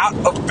you're out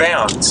of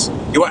bounds.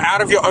 You're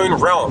out of your own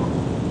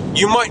realm.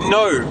 You might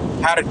know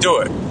how to do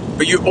it,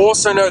 but you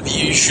also know that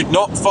you should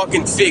not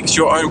fucking fix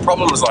your own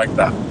problems like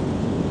that.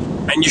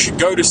 And you should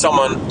go to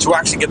someone to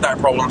actually get that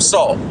problem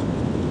solved.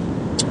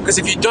 Because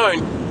if you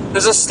don't,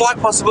 there's a slight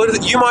possibility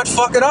that you might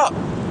fuck it up.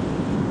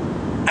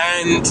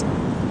 And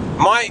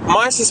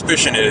my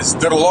suspicion is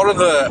that a lot of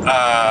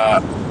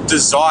the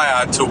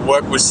desire to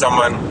work with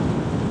someone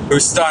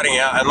who's starting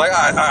out, and like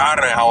I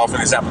don't know how often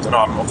this happens or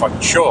not, I'm not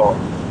fucking sure,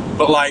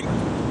 but like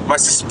my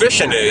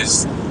suspicion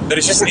is that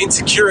it's just an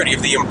insecurity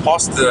of the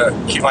imposter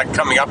like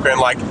coming up here and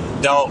like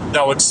they'll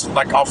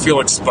like I'll feel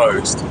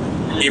exposed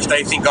if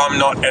they think I'm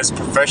not as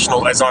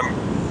professional as I'm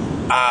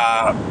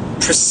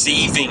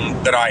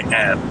perceiving that I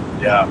am.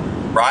 Yeah.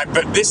 Right?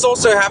 But this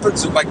also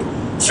happens like,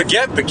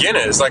 forget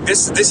beginners, like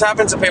this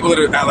happens to people that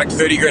are at like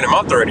 30 grand a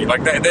month already.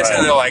 Like they're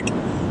like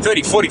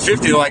 30, 40,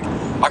 50, they're like,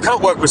 I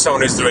can't work with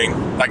someone who's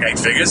doing like 8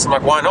 figures. I'm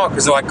like, why not?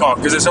 Because they're like, oh,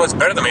 because they're so much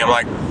better than me. I'm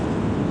like,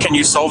 can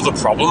you solve the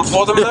problem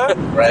for them though?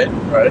 Right?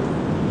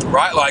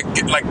 Like,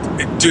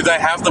 do they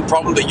have the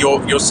problem that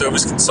your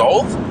service can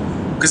solve?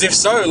 Because if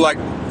so, like,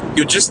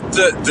 You're just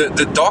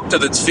the doctor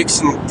that's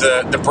fixing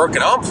the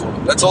broken arm for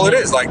them. That's all it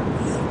is. Like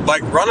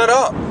run it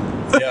up.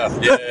 Yeah.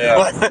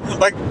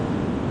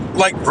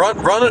 like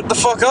run it the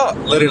fuck up.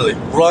 Literally,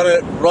 run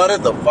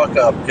it the fuck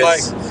up.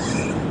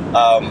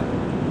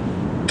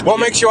 What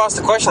makes you ask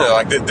the question?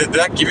 Like, did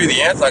that give you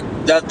the answer? Like,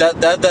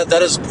 that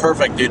is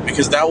perfect, dude.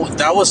 Because that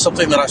was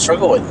something that I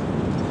struggle with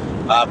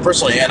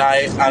personally, and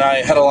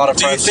I had a lot of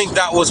friends. Do you think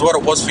that was what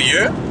it was for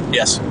you?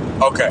 Yes.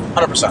 Okay.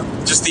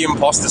 100%. Just the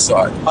imposter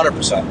side.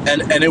 100%.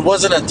 And it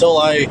wasn't until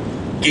I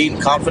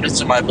gained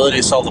confidence in my ability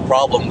to solve the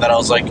problem that I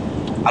was like,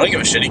 I don't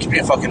give a shit. You can be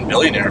a fucking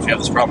billionaire if you have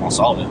this problem. I'll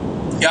solve it.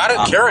 Yeah, I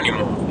don't care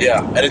anymore.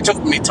 Yeah, and it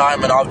took me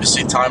time, and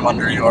obviously time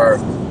under your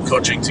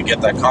coaching to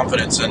get that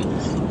confidence. And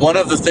one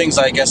of the things,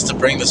 I guess, to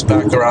bring this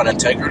back around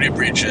integrity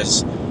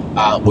breaches,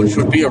 which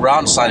would be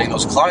around signing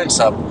those clients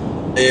up,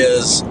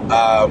 is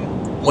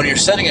when you're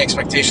setting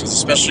expectations,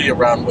 especially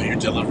around what you're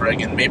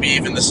delivering, and maybe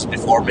even this is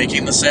before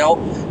making the sale,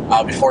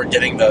 before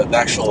getting the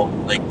actual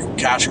like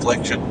cash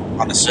collection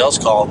on the sales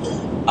call,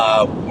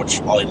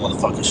 which all you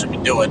motherfuckers should be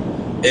doing,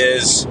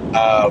 is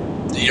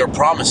your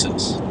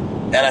promises.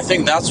 And I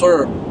think that's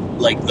where,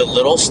 like, the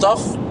little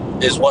stuff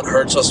is what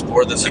hurts us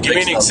more than the big stuff.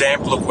 Give me an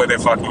example of where they're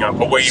fucking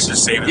up, or where you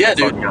perceive they're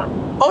fucking up.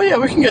 Oh yeah,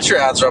 we can get your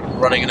ads up and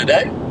running in a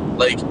day.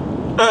 Like,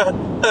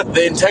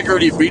 the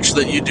integrity breach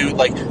that you do,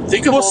 like,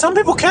 think of... Well, some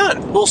people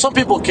can. Well, some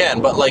people can,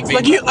 but like... Most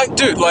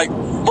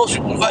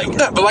people...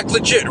 No, but like,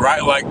 legit,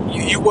 right? Like,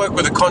 you work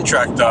with a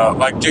contractor,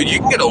 like, dude, you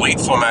can get a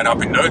lead format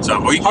up in no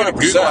time, or you can get a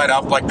Google ad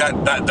up, like,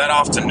 that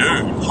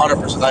afternoon.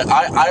 100%.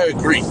 I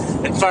agree.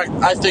 In fact,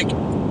 I think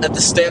at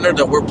the standard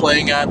that we're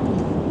playing at,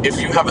 if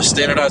you have a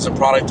standardized and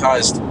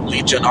productized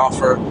lead gen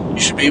offer, you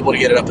should be able to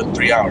get it up in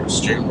 3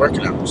 hours during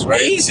working hours,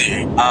 right?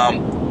 Easy.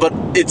 But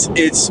it's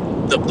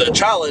the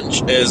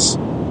challenge is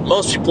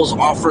most people's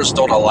offers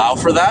don't allow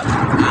for that,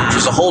 which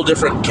is a whole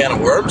different can of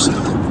worms.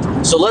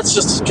 So let's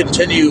just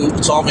continue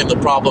solving the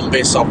problem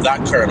based off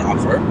that current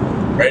offer,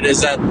 right?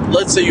 Is that,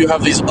 let's say you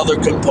have these other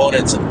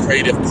components and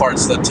creative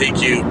parts that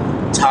take you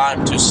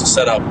time to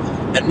set up,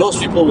 and most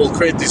people will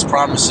create these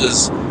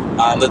promises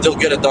that they'll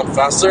get it done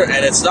faster,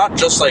 and it's not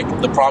just like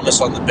the promise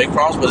on the big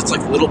promise, but it's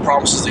like little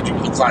promises they do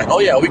to the client. Oh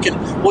yeah,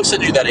 we'll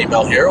send you that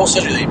email here, we'll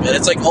send you the email.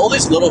 It's like all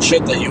these little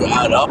shit that you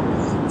add up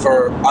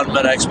for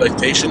unmet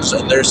expectations,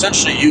 and they're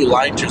essentially you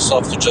lying to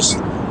yourself to just,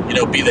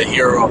 be the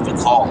hero of the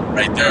call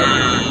right there.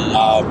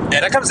 And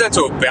that comes down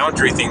to a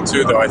boundary thing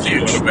too, though, I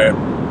think, a little bit.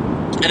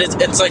 And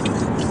it's like,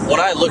 when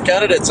I look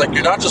at it, it's like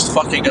you're not just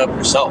fucking up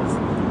yourself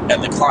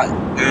and the client,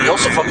 you're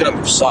also fucking up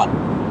your son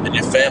and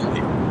your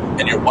family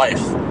and your wife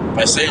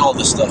by saying all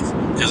this stuff,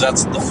 because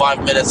that's the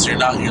 5 minutes you're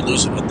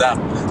losing with them.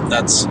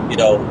 That's,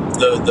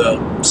 the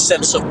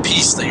sense of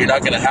peace that you're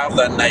not going to have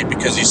that night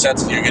because you said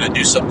you're going to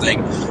do something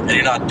and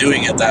you're not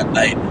doing it that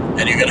night,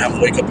 and you're going to have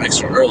to wake up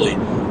extra early.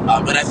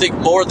 And I think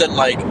more than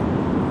like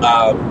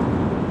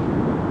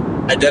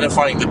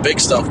identifying the big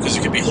stuff, because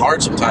it can be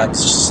hard sometimes,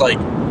 it's just like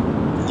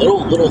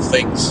little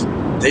things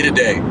day to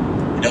day.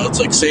 It's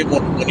like, say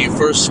when you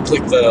first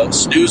click the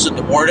snooze in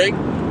the morning,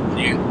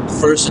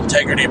 first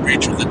integrity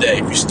breach of the day.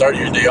 If you start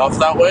your day off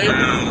that way,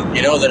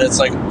 then it's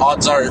like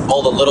odds are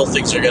all the little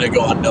things are going to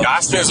go unnoticed.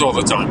 I snooze all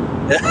the time.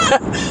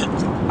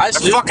 I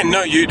fucking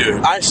know you do.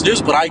 I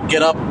snooze, but I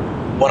get up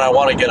when I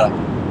want to get up,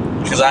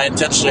 because I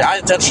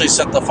intentionally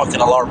set the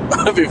fucking alarm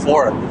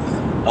before,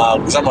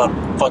 because I'm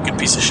a fucking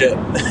piece of shit.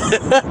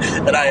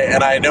 and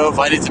I know if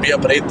I need to be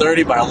up at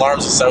 8:30, my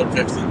alarm's at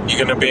 7:50. You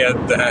gonna be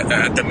at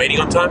the meeting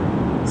on time?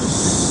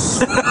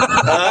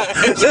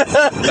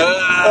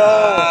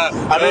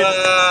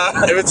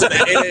 If it's an 8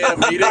 a.m.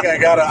 meeting, I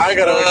gotta wake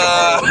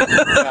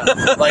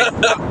up. Like,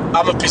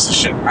 I'm a piece of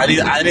shit. I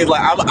need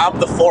like, I'm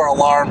the 4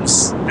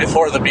 alarms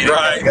before the meeting.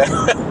 Right.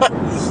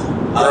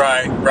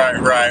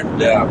 Right.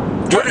 Yeah.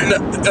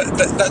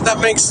 That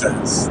makes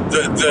sense.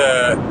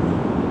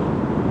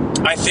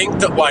 I think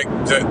that, like,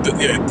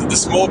 the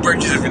small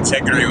breaches of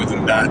integrity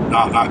within that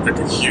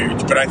are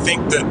huge, but I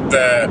think that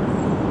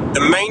the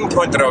main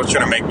point that I was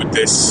trying to make with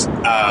this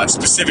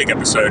specific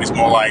episode is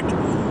more like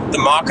the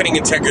marketing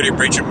integrity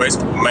breach that most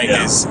people make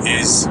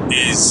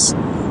is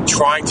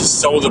trying to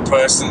sell the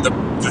person the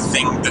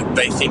thing that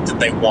they think that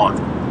they want.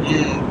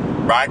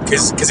 Right?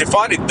 Because if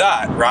I did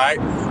that, right,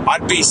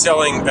 I'd be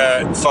selling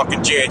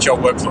fucking GHL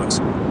workflows.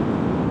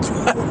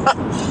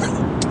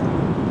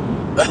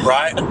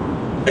 Right?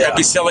 Yeah. I'd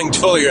be selling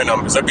Twilio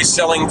numbers. I'd be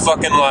selling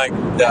fucking, like...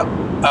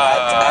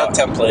 ad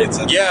templates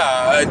and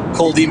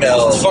cold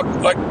emails.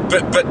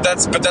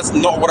 But that's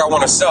not what I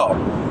want to sell.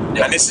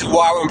 Yeah. And this is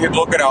why when people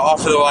look at our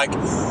offer, they're like,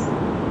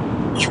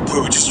 we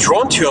were just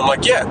drawn to you. I'm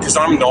like, yeah, because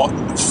I'm not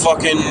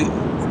fucking...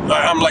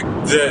 I'm like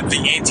the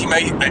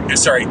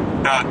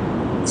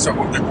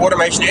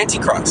automation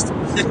antichrist.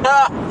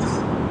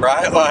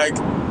 Right? Like,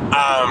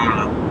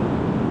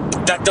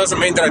 that doesn't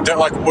mean that I don't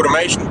like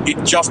automation.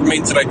 It just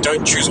means that I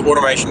don't choose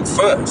automation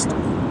first.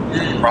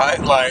 Right?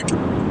 Like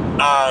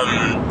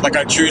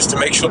I choose to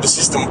make sure the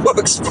system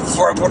works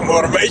before I put an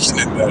automation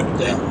in there.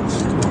 Yeah.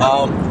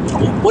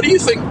 What do you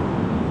think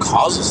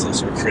causes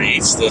this or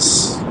creates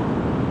this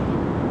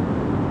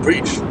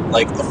breach?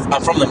 Like,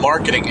 from the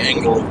marketing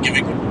angle of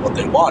giving people what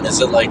they want, is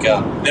it like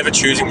a... Never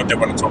choosing what they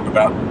want to talk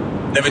about.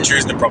 Never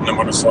choosing the problem they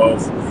want to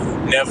solve.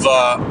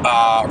 Never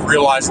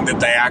realizing that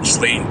they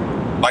actually,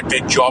 like,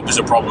 their job is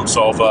a problem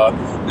solver.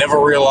 Never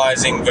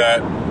realizing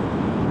that,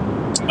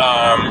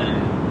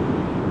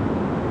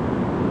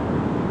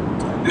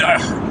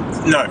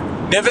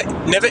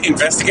 never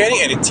investigating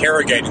and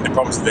interrogating the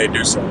problems that they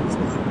do solve.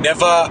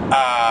 Never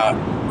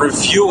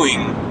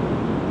reviewing,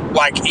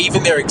 like,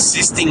 even their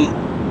existing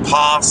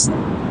past,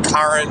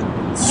 current,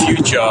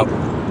 future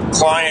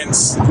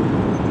clients'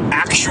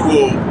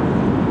 actual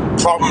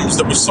problems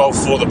that were solved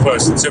for the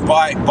person. So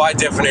by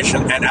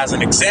definition and as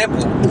an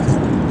example,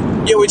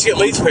 yeah, we just get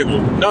leads for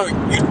people. No,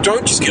 you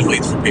don't just get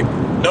leads for people.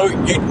 No,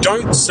 you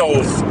don't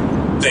solve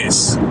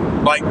this.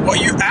 Like, what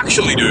you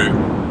actually do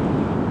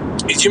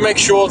is you make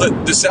sure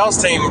that the sales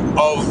team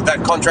of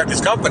that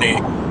contractor's company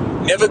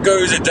never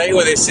goes a day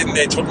where they're sitting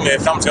there twiddling their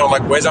thumbs going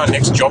like, where's our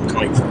next job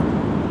coming from?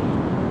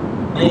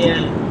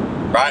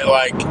 Right?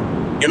 Like,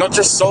 you're not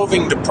just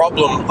solving the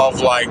problem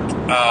of like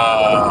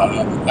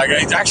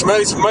actually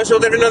most people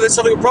don't know they're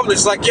solving a problem.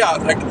 It's like, yeah,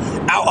 like,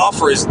 our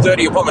offer is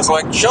 30 appointments. I'm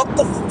like, shut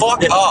the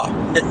fuck up.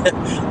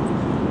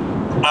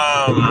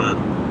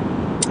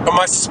 But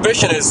my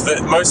suspicion is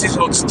that most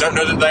people just don't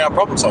know that they are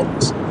problem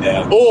solvers.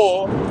 Yeah.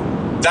 Or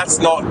that's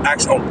not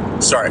actually. Oh,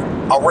 sorry.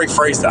 I'll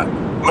rephrase that.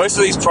 Most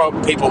of these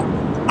people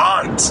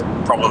aren't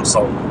problem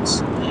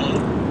solvers.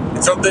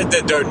 It's not that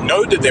they don't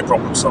know that they're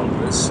problem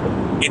solvers.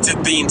 It's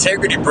that the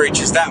integrity breach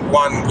is that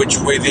one which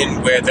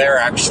within where they're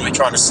actually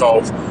trying to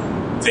solve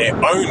their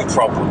own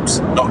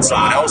problems, not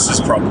someone else's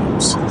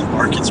problems. The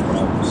market's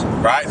problems.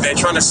 Right? They're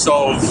trying to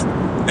solve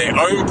their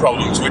own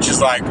problems, which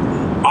is like,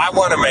 I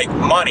want to make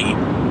money,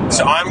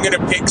 so I'm going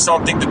to pick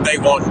something that they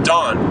want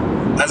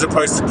done, as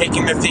opposed to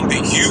picking the thing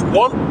that you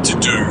want to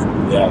do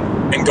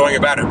and going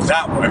about it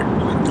that way.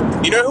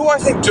 You know who I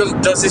think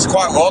does this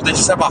quite well? They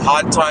just have a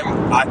hard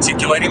time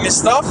articulating this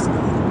stuff?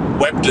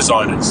 Web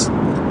designers.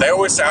 They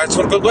always say, I just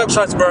want to build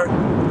websites, bro.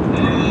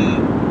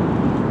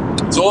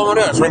 That's all I want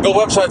to do. I just want to build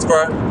websites,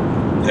 bro.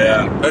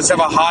 Yeah. They just have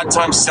a hard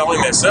time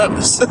selling their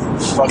service.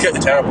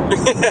 Fucking terrible.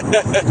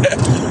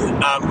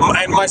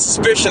 And my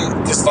suspicion,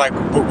 because like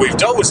what we've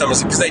dealt with some,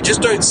 is because they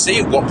just don't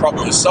see what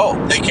problem is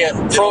solved. They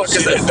can't.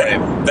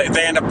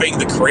 They end up being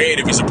the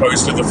creative as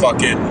opposed to the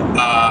fucking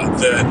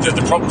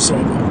the problem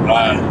solver.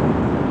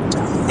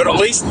 But at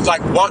least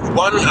like one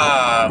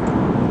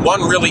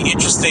really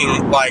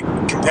interesting like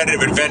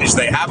competitive advantage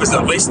they have is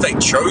that at least they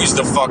chose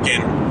the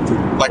fucking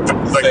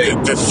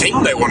the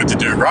thing they wanted to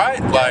do,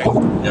 right? Like,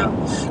 yeah,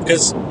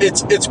 because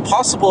it's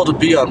possible to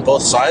be on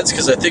both sides.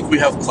 Because I think we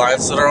have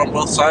clients that are on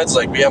both sides.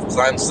 Like, we have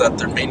clients that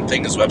their main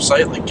thing is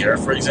website, like Garrett,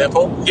 for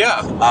example.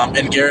 Yeah.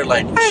 And Garrett,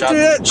 like,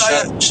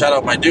 shout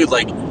out my dude.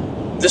 Like,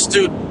 this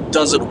dude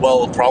does it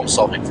well with problem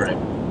solving for him.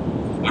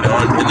 You know,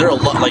 and there are a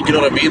lot. Like, you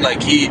know what I mean?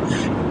 Like, he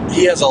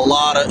has a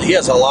lot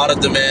of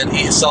demand.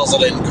 He sells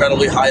at an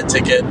incredibly high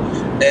ticket,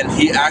 and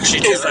he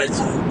actually generates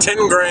like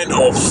 10 grand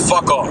or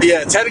fuck off.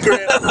 Yeah, 10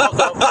 grand or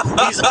fuck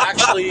off. He's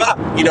actually,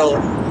 you know,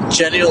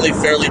 genuinely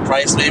fairly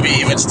priced, maybe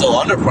even still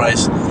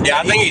underpriced. Yeah,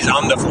 I think he's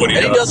under 40.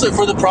 And he does it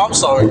for the problem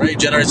solving, right? He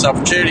generates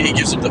opportunity. He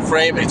gives him the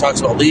frame. And he talks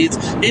about leads.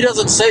 He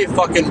doesn't say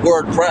fucking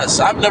WordPress.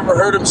 I've never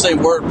heard him say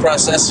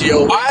WordPress,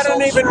 SEO. I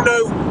don't even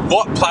know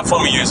what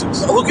platform he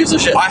uses. Who gives a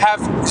shit? I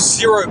have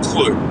zero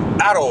clue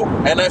at all.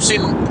 And I've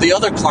seen the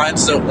other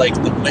clients that, like,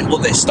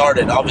 when they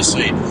started,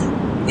 obviously,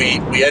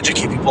 we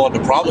educate people on the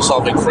problem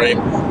solving frame,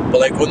 but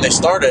like when they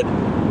started,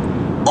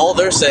 all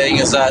they're saying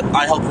is that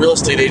I help real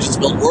estate agents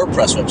build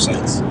WordPress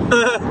websites.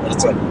 And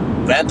it's like,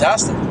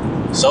 fantastic.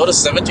 So does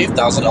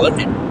 17,000 other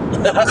people.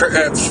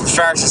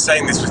 Faris is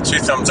saying this with 2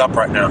 thumbs up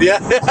right now. Yeah.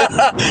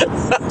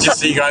 Just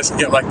so you guys can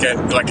get like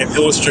an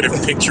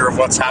illustrative picture of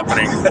what's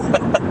happening.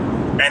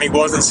 And he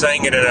wasn't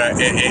saying it in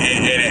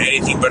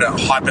anything but a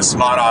hyper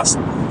smart-ass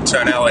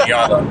tonality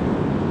either.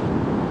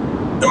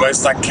 The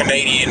most like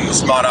Canadian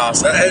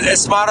smart-ass.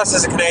 As smart-ass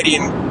as a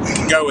Canadian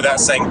can go without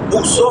saying,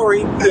 oh,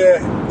 sorry.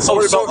 Yeah.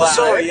 Sorry about that.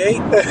 Sorry, eh?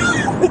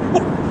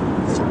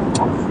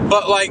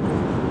 But like,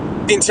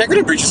 the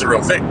integrity breach is a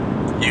real thing.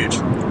 Huge.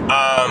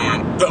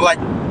 But like,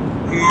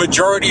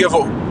 majority of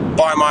it,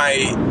 by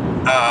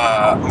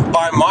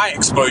my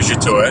exposure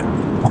to it,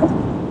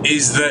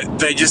 is that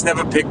they just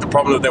never pick the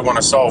problem that they want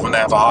to solve, and they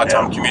have a hard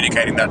time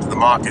communicating that to the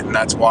market, and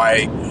that's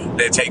why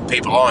they take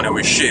people on who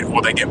are shit,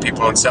 or they get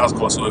people on sales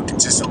calls who are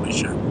consistently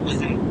shit.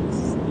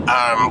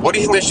 What do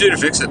you think they should do to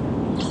fix it?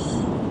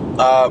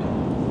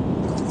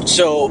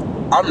 So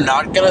I'm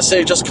not gonna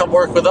say just come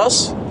work with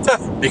us,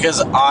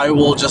 because I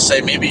will just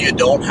say maybe you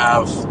don't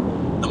have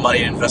the money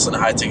to invest in a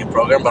high ticket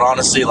program. But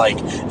honestly, like,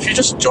 if you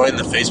just join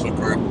the Facebook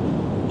group,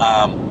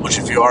 which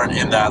if you aren't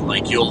in that,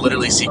 like, you'll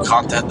literally see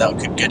content that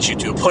could get you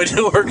to a point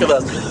to work with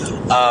us.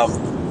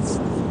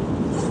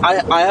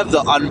 I have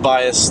the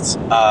unbiased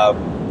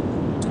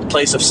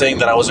place of saying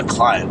that I was a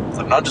client.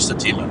 I'm not just a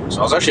team member,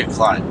 so I was actually a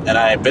client, and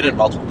I have been in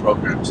multiple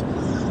programs.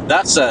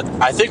 That said,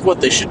 I think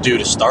what they should do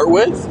to start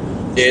with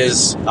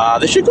is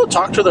they should go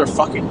talk to their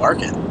fucking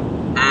market.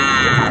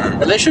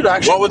 And they should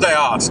actually. What would they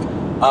ask?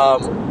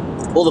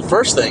 Well, the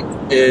first thing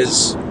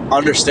is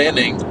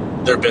understanding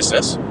their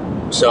business.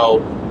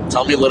 So,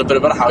 tell me a little bit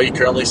about how you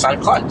currently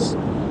sign clients.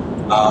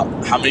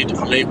 How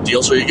many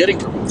deals are you getting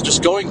from them?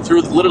 Just going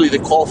through literally the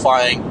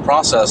qualifying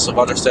process of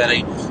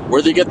understanding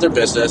where they get their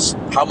business,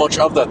 how much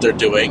of that they're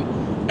doing,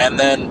 and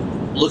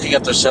then looking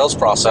at their sales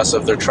process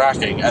if they're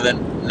tracking. And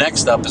then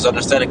next up is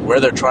understanding where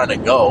they're trying to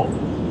go,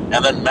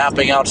 and then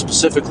mapping out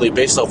specifically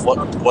based off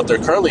what they're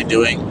currently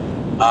doing,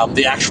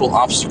 the actual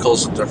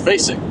obstacles that they're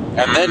facing.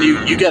 And then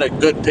you get a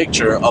good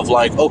picture of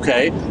like,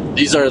 okay,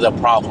 these are the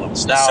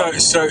problems. Now,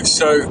 So,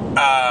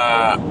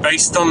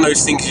 based on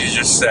those things you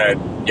just said,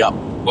 yep.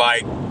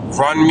 like,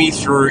 run me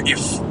through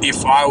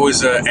if I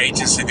was an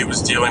agency that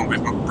was dealing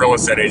with real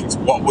estate agents,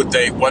 what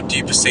do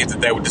you perceive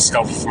that they would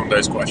discover from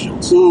those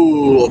questions?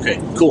 Ooh, okay,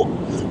 cool.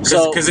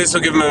 Because this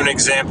will give them an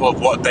example of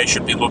what they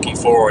should be looking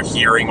for or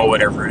hearing or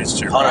whatever it is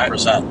too,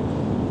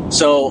 100%.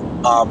 So,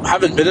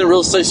 having been in the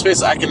real estate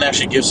space, I can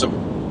actually give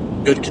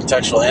some good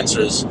contextual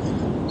answers.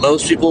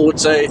 Most people would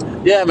say,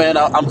 yeah, man,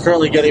 I'm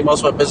currently getting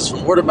most of my business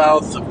from word of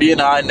mouth,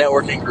 BNI,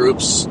 networking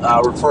groups,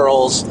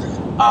 referrals,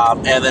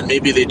 and then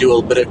maybe they do a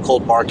little bit of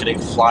cold marketing,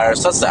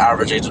 flyers. That's the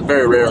average agent.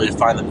 Very rarely you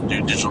find them do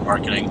digital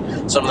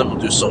marketing. Some of them will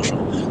do social.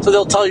 So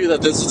they'll tell you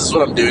that this is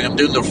what I'm doing. I'm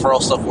doing the referral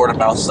stuff, word of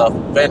mouth stuff.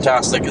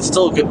 Fantastic. It's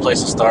still a good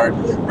place to start.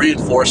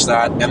 Reinforce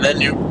that. And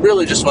then you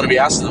really just want to be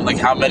asking them, like,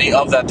 how many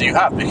of that do you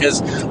have?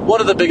 Because one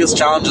of the biggest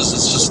challenges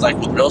is just like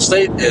with real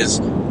estate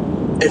is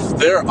if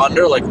they're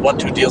under like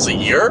 1-2 deals a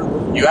year,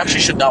 you actually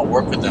should not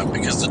work with them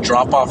because the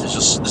drop-off is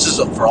just, this is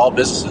for all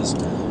businesses,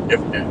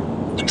 if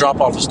the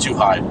drop-off is too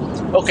high.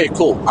 Okay,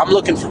 cool. I'm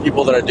looking for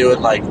people that are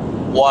doing like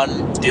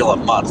 1 deal a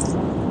month,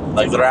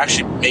 like that are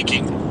actually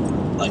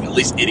making like at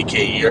least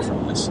 $80K a year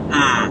from this.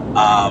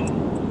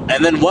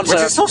 And then once which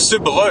is still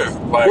super low.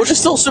 Which is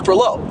still super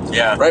low.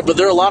 Yeah. Right? But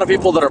there are a lot of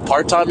people that are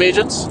part-time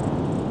agents,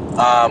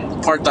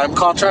 part-time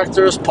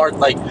contractors,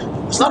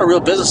 it's not a real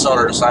business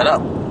owner to sign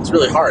up. It's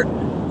really hard.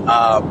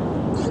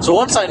 So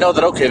once I know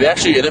that, okay, they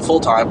actually get it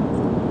full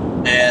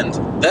time, and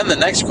then the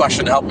next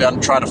question to help me on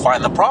trying to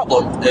find the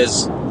problem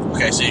is,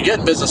 okay, so you get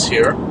in business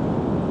here,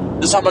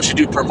 this is how much you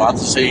do per month.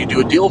 Say you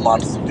do a deal a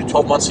month, you do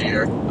 12 months a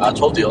year,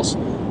 12 deals.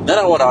 Then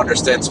I want to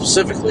understand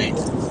specifically,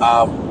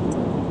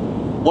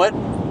 what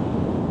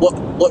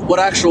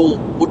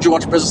would you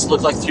want your business to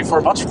look like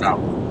 3-4 months from now?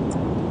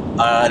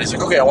 And he's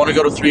like, okay, I want to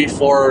go to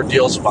 3-4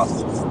 deals a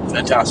month.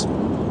 Fantastic.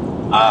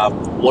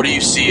 What do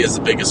you see as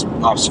the biggest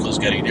obstacles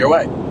getting in your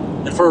way?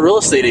 And for a real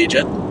estate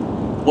agent,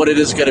 what it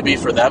is going to be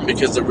for them,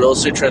 because the real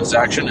estate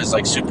transaction is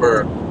like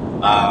super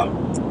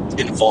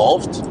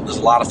involved. There's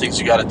a lot of things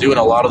you got to do, and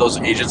a lot of those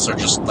agents are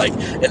just like,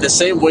 in the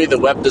same way the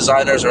web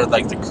designers are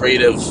like the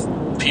creative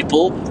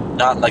people,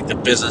 not like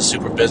the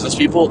super business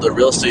people. The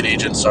real estate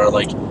agents are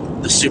like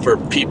the super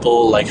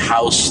people, like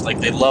house,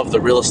 like they love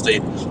the real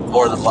estate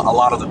more than a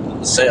lot of them in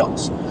the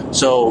sales.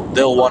 So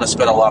they'll want to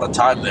spend a lot of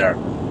time there.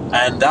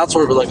 And that's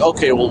where we're like,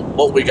 okay, well,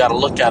 what we got to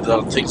look at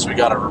are the things we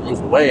got to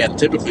remove away. And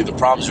typically the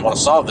problems you want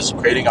to solve is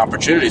creating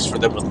opportunities for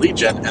them with lead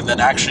gen, and then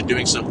actually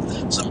doing some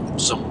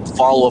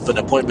follow-up and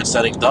appointment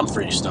setting done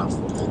for you stuff.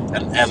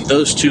 And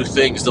those two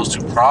things, those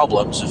two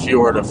problems, if you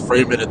were to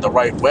frame it in the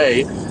right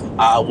way,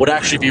 would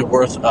actually be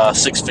worth a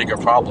 6-figure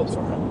problem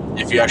for him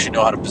if you actually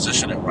know how to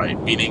position it right.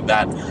 Meaning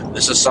that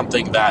this is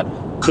something that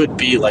could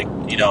be like,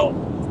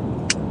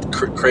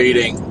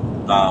 creating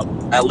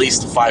at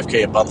least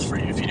 $5K a month for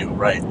you if you do it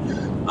right.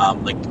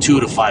 Like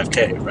 2 to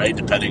 5K, right?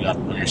 Depending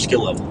on your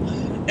skill level.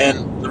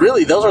 And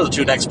really, those are the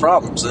two next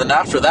problems. And then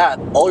after that,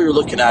 all you're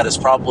looking at is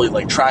probably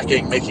like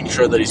tracking, making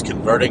sure that he's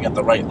converting at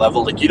the right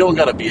level. Like, you don't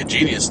got to be a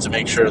genius to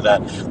make sure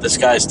that this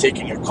guy's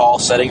taking your call,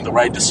 setting the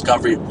right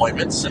discovery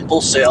appointment, simple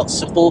standard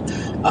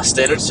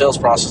sales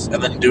process,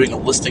 and then doing a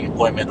listing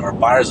appointment or a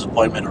buyer's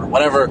appointment or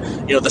whatever,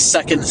 the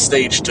second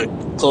stage to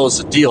close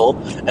the deal.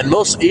 And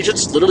most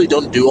agents literally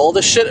don't do all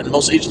this shit, and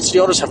most agency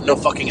owners have no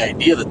fucking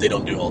idea that they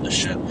don't do all this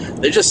shit.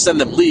 They just send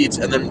them leads,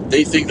 and then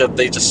they think that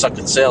they just suck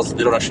in sales, and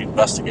they don't actually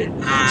investigate.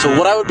 So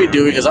what I would be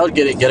doing is I would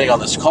getting on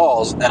these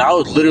calls, and I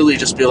would literally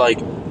just be like,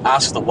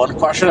 ask the one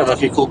question, I'm like,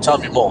 okay, cool, tell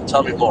me more.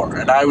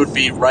 And I would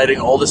be writing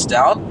all this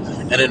down,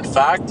 and in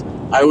fact,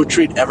 I would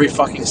treat every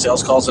fucking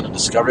sales call as a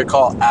discovery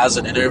call as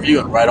an interview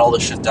and write all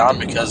this shit down,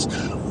 because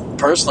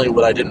personally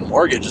what I did in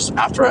mortgage is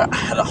after I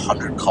had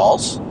 100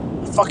 calls,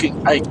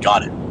 I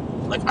got it.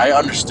 Like, I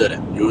understood it.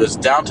 It was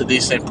down to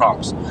these same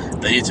problems.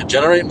 They need to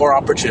generate more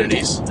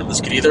opportunities, and this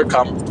could either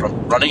come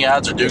from running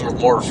ads or doing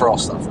more referral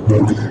stuff.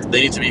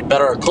 They need to be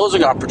better at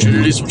closing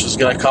opportunities, which is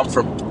going to come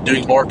from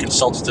doing more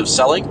consultative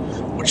selling,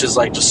 which is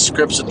like just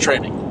scripts and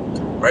training,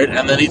 right?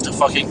 And they need to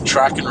fucking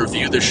track and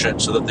review their shit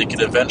so that they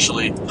can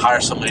eventually hire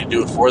somebody to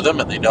do it for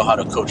them, and they know how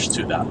to coach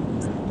to that.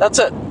 That's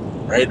it,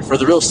 right? For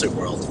the real estate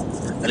world.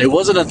 And it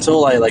wasn't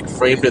until I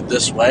framed it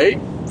this way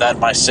that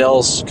my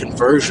sales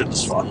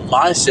conversions on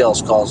my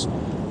sales calls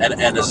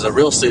and as a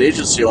real estate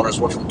agency owners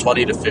went from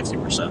 20 to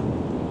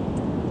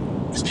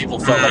 50%. Because people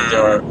felt like they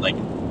were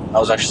I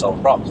was actually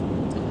solving problems.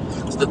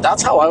 So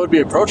that's how I would be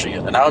approaching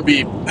it, and I would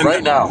be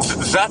now.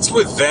 That's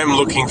with them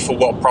looking for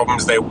what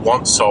problems they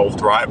want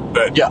solved, right?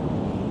 But yeah,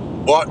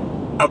 what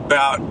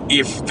about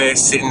if they're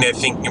sitting there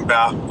thinking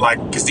about,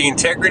 like, because the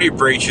integrity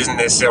breach isn't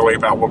necessarily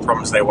about what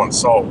problems they want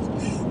solved.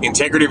 The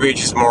integrity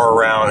breach is more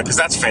around, because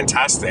that's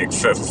fantastic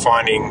for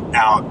finding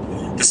out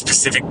the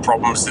specific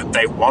problems that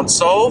they want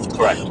solved.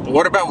 Correct. But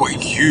what about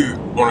what you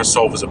want to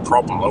solve as a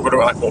problem? Like, what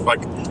about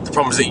like the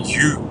problems that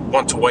you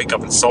want to wake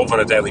up and solve on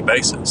a daily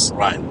basis?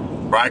 Right.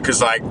 Right.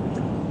 Because like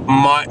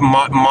my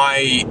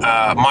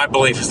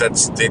belief is that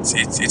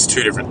it's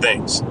two different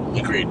things.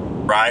 Agreed.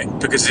 Right.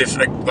 Because if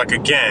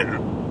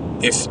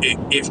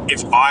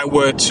I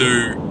were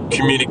to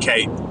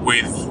communicate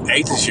with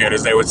agency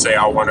owners, they would say,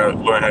 I want to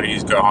learn how to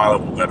use Go High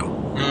Level better.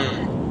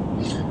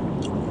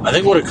 I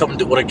think what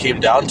it came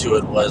down to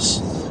it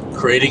was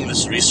creating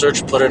this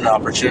research, put in an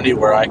opportunity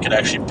where I could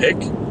actually pick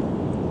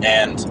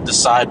and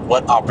decide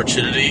what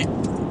opportunity,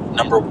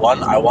 number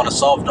one, I want to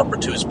solve, number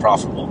two, is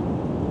profitable.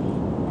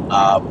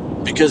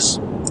 Because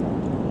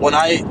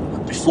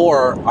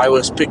before I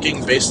was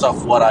picking based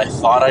off what I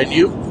thought I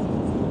knew,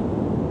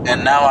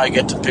 and now I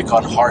get to pick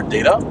on hard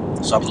data.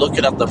 So I'm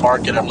looking at the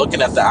market, I'm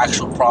looking at the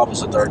actual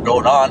problems that are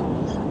going on,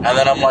 and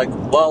then I'm like,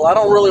 well, I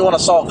don't really want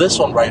to solve this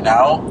one right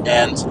now,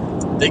 and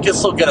they can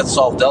still get it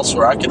solved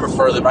elsewhere. I can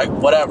refer them,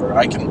 whatever.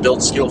 I can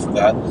build skill for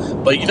that.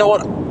 But you know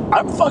what?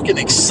 I'm fucking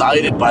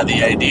excited by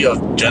the idea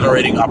of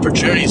generating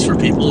opportunities for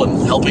people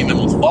and helping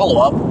them with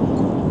follow-up.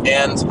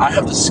 And I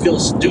have the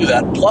skills to do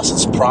that. Plus,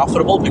 it's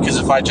profitable because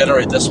if I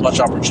generate this much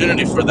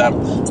opportunity for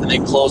them and they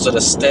close at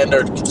a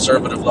standard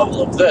conservative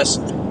level of this,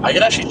 I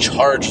can actually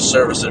charge a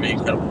service that would be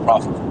incredibly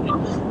profitable for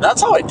me. And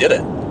that's how I did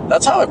it.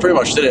 That's how I pretty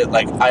much did it.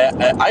 Like,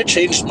 I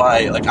changed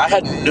I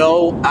had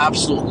no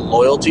absolute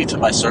loyalty to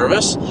my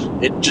service.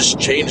 It just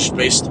changed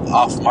based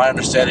off my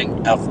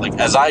understanding of, like,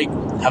 as I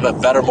have a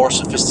better, more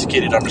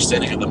sophisticated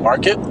understanding of the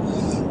market,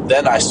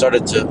 then I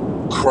started to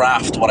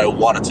craft what I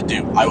wanted to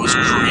do. I was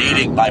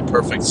creating my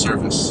perfect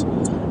service,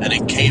 and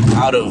it came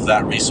out of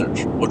that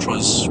research, which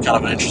was kind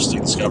of an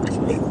interesting discovery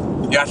for me.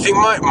 Yeah, I think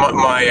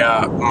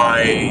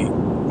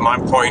my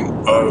point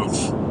of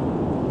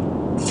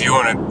view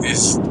on it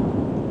is,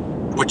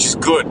 which is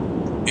good.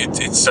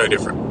 It's so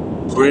different.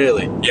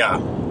 Really? Yeah.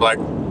 Like,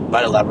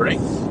 by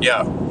elaborating.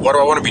 Yeah. What do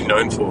I want to be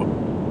known for?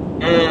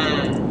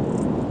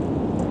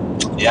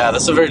 Yeah,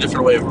 that's a very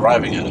different way of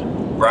arriving at it.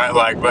 Right.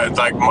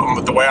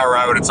 But the way I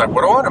arrive at it's like,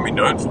 what do I want to be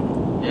known for?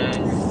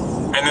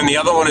 And then the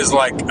other one is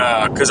like,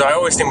 because I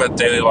always think about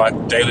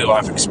daily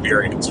life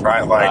experience,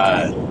 right?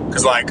 Like,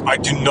 because I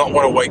do not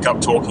want to wake up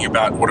talking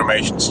about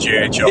automations,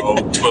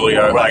 GHL,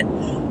 Twilio, right.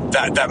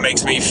 Like that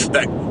makes me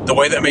the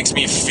way that makes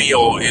me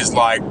feel is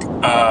like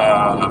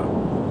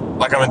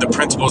I'm in the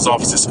principal's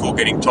office at school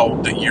getting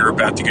told that you're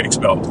about to get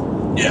expelled.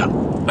 Yeah.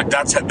 Like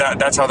that's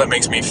how that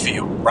makes me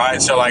feel,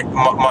 right? So like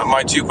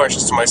my two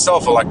questions to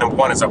myself are like, number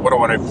one is like, what do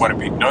I want to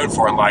be known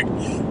for, and like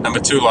number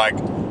two, like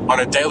on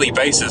a daily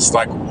basis,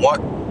 like what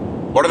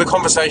are the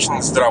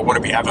conversations that I want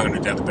to be having on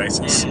a daily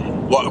basis?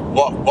 What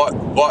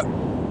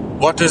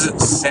does it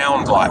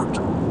sound like?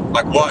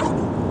 Like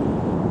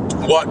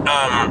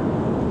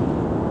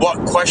what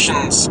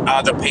questions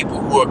are the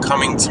people who are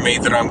coming to me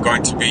that I'm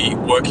going to be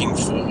working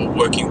for,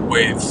 working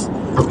with,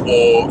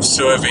 or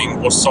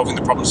serving or solving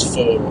the problems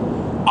for,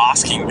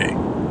 asking me?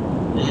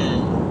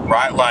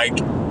 Right? Like,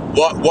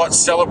 what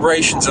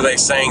celebrations are they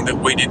saying that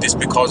we did this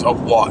because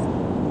of what?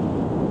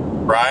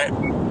 Right?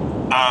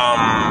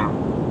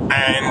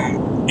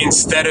 And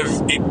instead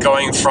of it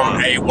going from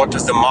a what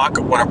does the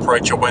market want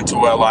approach, I went to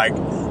a like,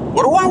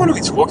 what do I want to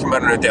be talking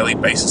about on a daily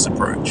basis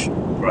approach?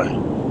 Right.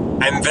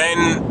 And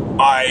then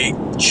I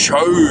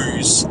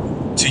chose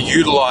to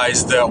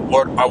utilize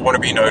what I want to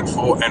be known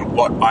for and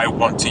what I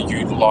want to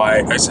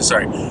utilize.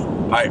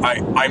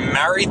 I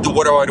married the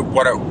what I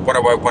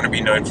want to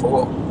be known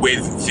for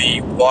with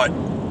the what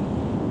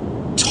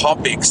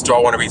topics do I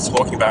want to be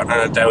talking about on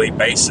a daily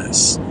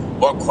basis?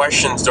 What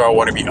questions do I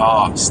want to be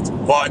asked?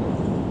 What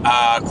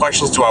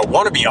questions do I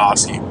want to be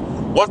asking?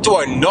 What do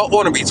I not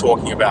want to be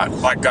talking about?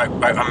 Like I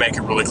make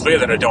it really clear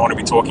that I don't want to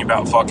be talking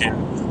about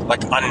fucking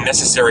like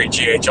unnecessary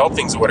GHL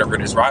things or whatever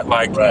it is, right?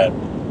 Like, right.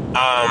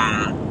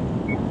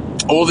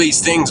 All these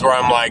things where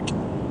I'm like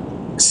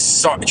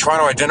trying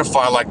to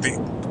identify like the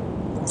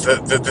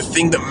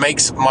thing that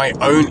makes my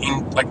own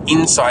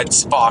inside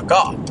spark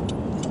up,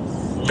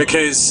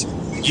 because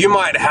you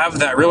might have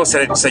that real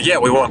estate agent say, yeah,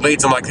 we want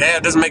leads. I'm like, hey,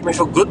 it doesn't make me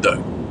feel good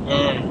though.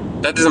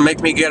 That doesn't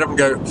make me get up and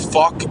go,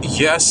 fuck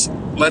yes,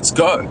 let's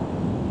go.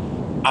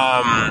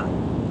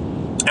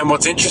 And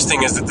what's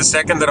interesting is that the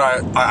second that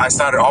I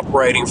started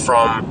operating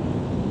from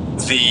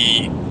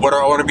the what do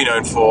I want to be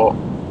known for,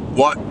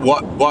 what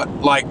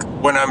like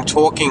when I'm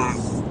talking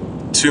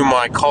to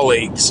my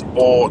colleagues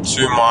or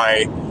to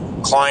my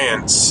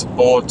clients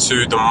or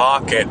to the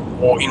market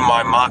or in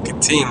my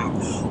marketing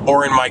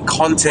or in my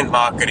content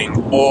marketing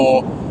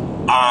or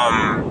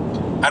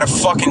at a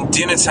fucking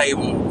dinner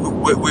table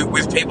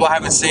with people I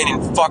haven't seen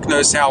in fuck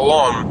knows how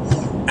long,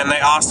 and they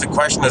ask the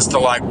question as to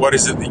like, what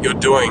is it that you're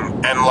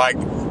doing? And like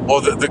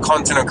or the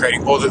content I'm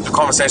creating, or the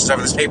conversations I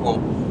have with these people,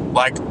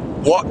 like,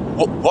 what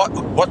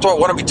do I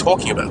want to be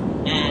talking about?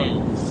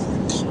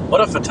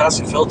 What a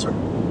fantastic filter.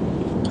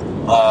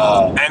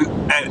 And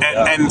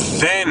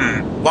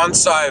then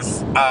once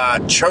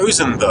I've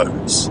chosen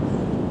those,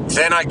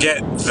 then I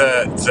get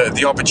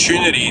the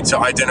opportunity to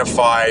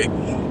identify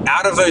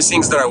out of those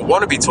things that I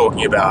want to be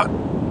talking about,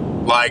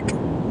 like,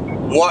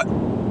 what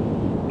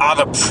are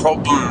the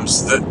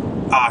problems that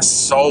are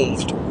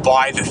solved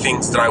by the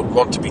things that I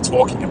want to be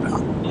talking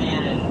about.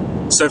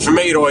 So for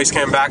me, it always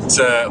came back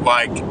to,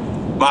 like,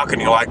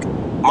 marketing. Like,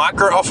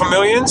 Micro Offer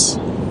Millions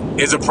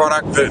is a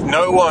product that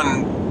no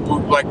one,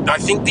 like, I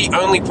think the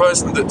only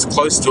person that's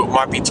close to it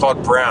might be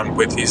Todd Brown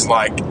with his,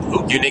 like,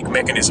 unique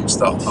mechanism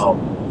stuff.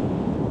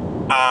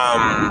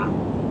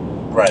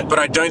 Right. But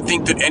I don't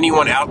think that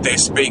anyone out there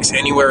speaks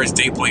anywhere as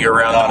deeply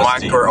around the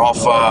micro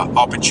offer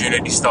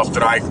opportunity stuff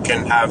that I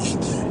can have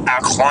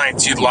our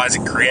clients utilize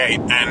and create.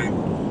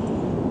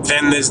 And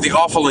then there's the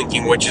offer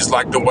linking, which is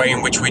like the way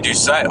in which we do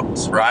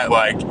sales, right?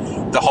 Like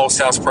the whole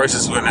sales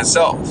process within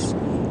itself.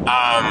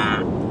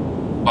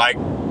 Like,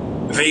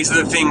 these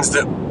are the things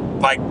that,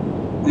 like,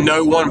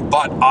 no one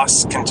but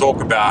us can talk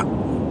about,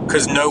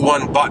 because no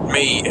one but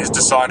me has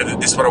decided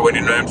that this is what I want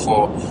to be known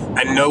for,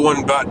 and no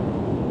one but,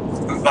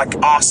 like,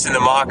 us in the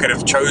market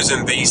have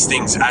chosen these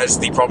things as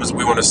the problems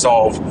we want to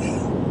solve.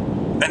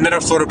 And then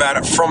I've thought about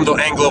it from the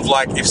angle of,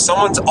 like, if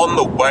someone's on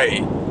the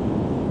way,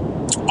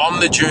 on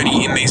the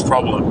journey in these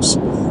problems,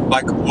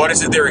 like, what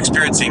is it they're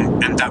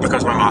experiencing? And that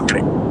becomes my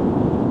marketing.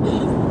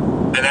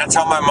 And that's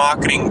how my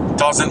marketing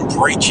doesn't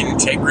breach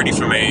integrity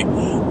for me,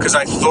 because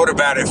I thought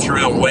about it through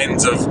the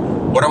lens of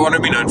what I want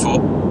to be known for,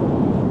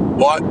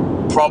 what do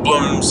I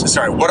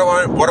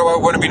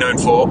want to be known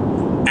for,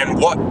 and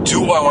what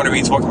do I want to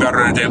be talking about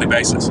on a daily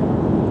basis.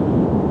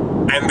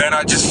 And then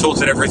I just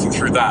filtered everything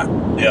through that.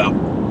 Yeah.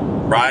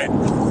 Right?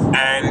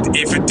 And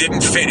if it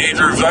didn't fit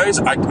either of those,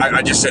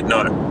 I just said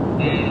no.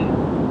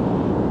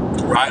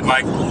 Right?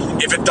 Like,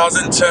 if it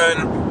doesn't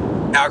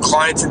turn our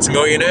clients into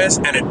millionaires,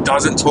 and it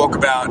doesn't talk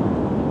about,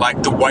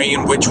 like, the way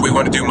in which we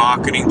want to do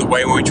marketing, the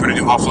way in which we want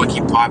to do offer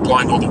linking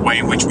pipeline, or the way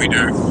in which we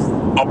do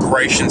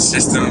operation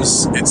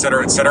systems,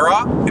 etc., it's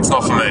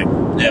not for me.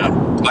 Yeah.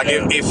 Like,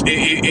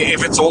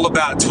 if it's all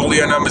about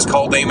Twilio numbers,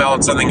 cold email,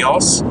 and something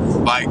else,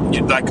 like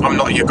I'm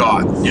not your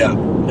guy. Yeah.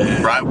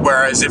 Right?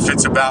 Whereas if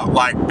it's about,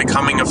 like,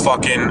 becoming a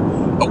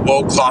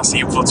world-class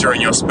influencer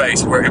in your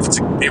space, where if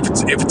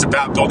it's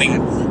about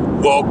building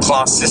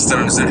world-class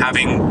systems and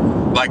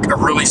having, like, a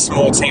really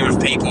small team of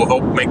people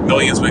help make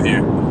millions with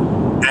you,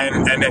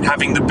 and then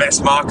having the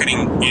best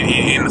marketing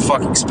in the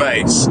fucking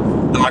space,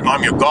 then, like,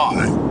 I'm your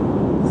guy.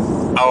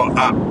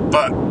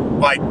 But,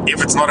 like,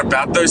 if it's not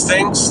about those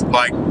things,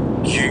 like,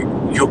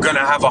 you're gonna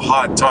have a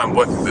hard time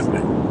working with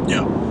me.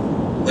 Yeah.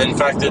 In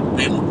fact, it'd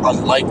be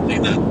unlikely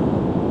that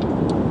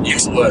you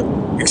would.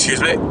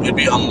 Excuse me? It'd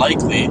be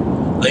unlikely.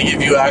 Like,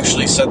 if you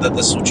actually said that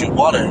this is what you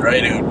wanted,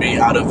 right? It would be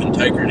out of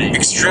integrity.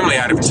 Extremely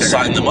out of integrity.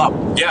 Sign them up.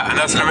 Yeah, and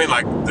that's what I mean,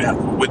 like,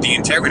 with the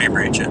integrity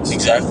breaches.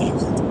 Exactly.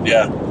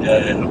 Yeah.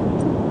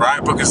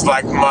 Right? Because,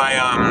 like,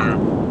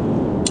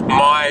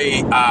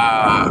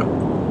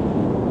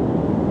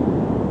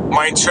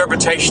 my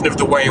interpretation of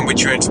the way in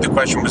which you answered the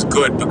question was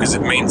good, because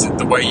it means that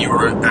the way you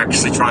were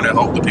actually trying to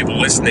help the people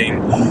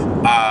listening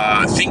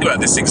think about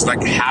this thing is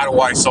like, how do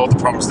I solve the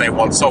problems they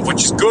want solved,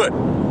 which is good.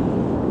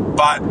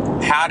 But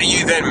how do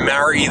you then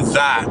marry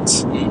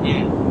that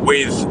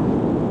with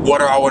what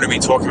do I want to be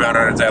talking about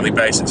on a daily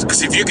basis?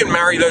 Because if you can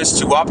marry those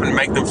two up and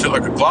make them fit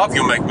like a glove,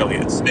 you'll make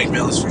millions. Make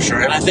millions for sure.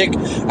 And I think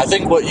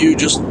what you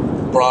just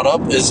brought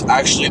up is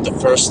actually the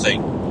first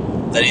thing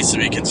that needs to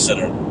be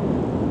considered.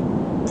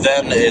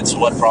 Then it's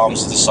what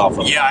problems to solve.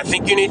 Yeah, I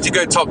think you need to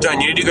go top down.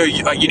 You need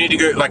to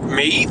go like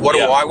me. What do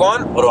I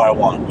want? What do I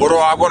want? What do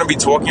I want to be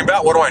talking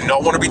about? What do I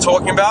not want to be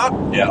talking about?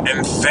 Yeah.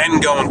 And then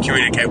go and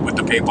communicate with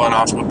the people and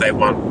ask what they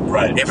want.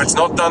 Right. If it's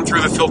not done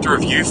through the filter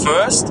of you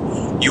first,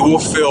 you will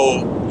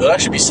feel... It'll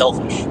actually be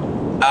selfish.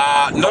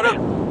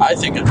 I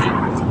think it'd be.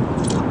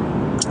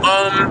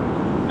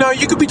 No,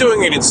 you could be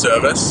doing it in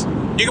service.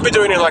 You could be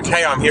doing it like,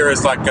 hey, I'm here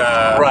as like...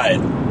 right.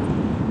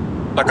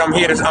 Like, I'm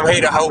here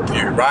to help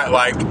you, right?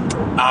 Like...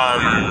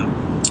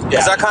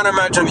 Because I can't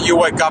imagine that you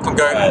wake up and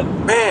go,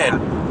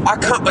 man, I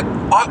can't, like,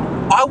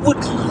 I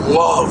would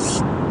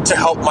love to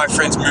help my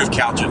friends move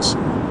couches.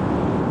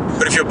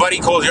 But if your buddy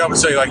calls you up and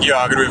say, like, yeah,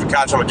 I'm going to move a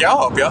couch, I'm like, yeah,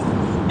 I'll help you.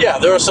 Yeah,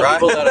 there are some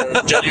people that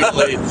are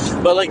genuinely,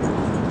 but, like,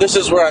 this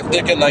is where I'm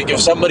thinking, like, if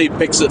somebody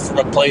picks it from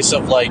a place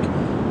of, like,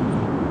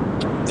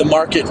 the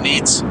market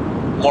needs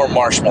more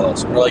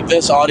marshmallows, or, like,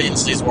 this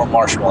audience needs more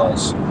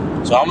marshmallows,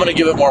 so I'm going to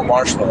give it more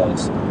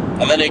marshmallows.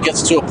 And then it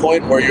gets to a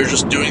point where you're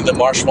just doing the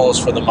marshmallows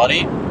for the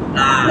money,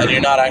 and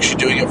you're not actually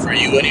doing it for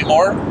you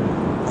anymore.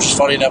 Which is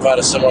funny enough, I had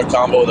a similar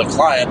combo with a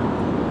client,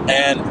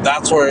 and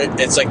that's where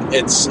it's like,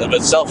 it's a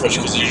bit selfish,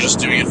 because you're just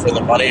doing it for the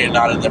money and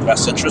not in their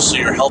best interest, so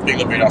you're helping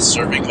them, you're not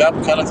serving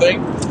them, kind of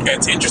thing. Yeah,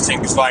 it's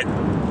interesting. It's like,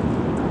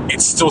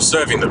 it's still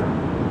serving them.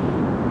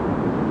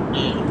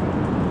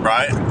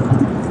 Right?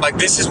 like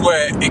this is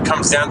where it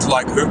comes down to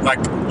like who, like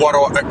what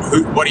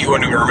do you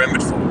want to be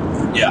remembered for?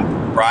 Yeah.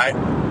 Right?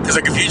 Because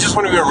like if you just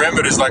want to be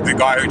remembered as like the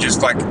guy who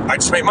just like I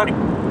just made money.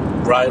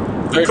 Right.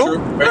 Very Cool.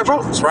 true. Very No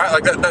problems, right?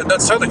 Like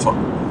that's totally fine.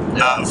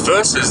 Yeah.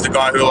 Versus the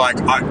guy who like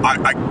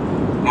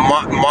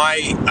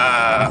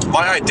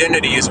my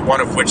identity is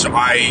one of which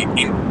I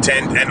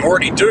intend and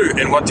already do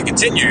and want to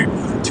continue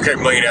to create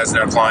millionaires in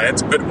our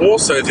clients, but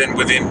also then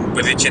within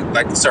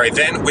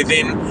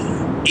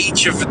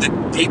each of the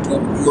people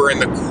who are in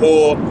the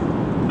core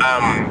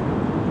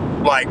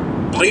like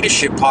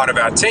leadership part of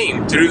our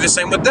team to do the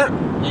same with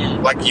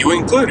them, like you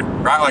included,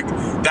 right? Like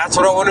that's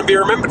what I want to be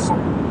remembered for.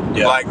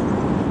 Yeah. Like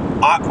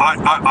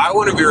I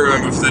want to be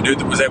remembered for the dude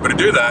that was able to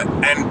do that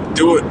and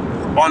do it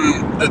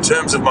on the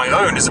terms of my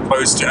own, as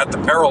opposed to at the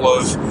peril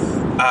of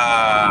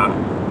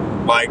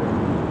like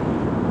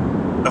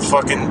a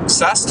fucking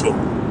SaaS tool.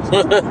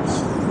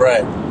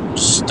 Right.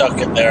 Stuck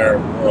in their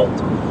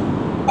world.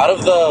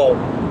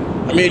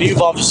 I mean,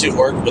 you've obviously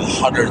worked with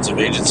hundreds of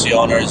agency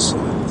owners.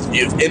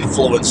 You've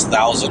influenced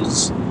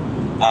thousands.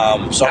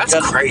 So That's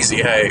crazy,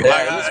 hey? Yeah,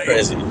 Like, it's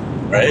crazy,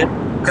 right?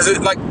 Because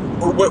like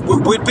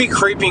we'd be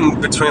creeping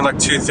between like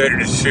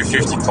 230 to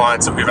 250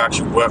 clients that we've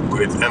actually worked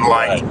with, and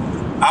like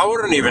I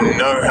wouldn't even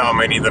know how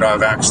many that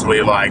I've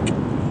actually like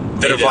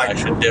that have like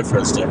actually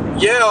difference.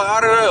 Yeah, I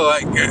don't know.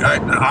 Like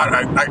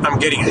I'm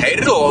getting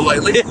hated a lot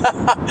lately.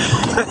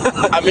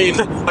 I mean,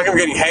 like I'm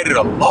getting hated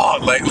a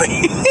lot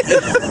lately.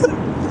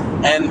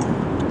 And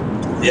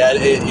yeah,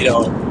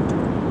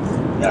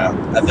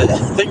 I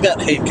think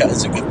that hate cut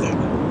is a good thing.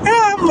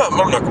 Yeah,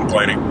 I'm not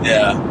complaining.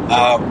 Yeah.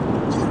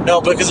 No,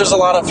 because there's a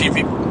lot of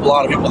people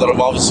that have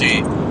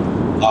obviously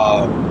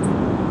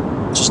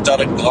just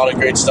done a lot of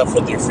great stuff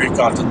with their free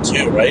content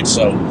too, right?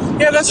 So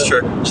yeah, that's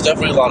true. There's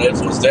definitely a lot of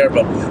influence there.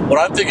 But what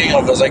I'm thinking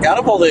of is like, out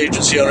of all the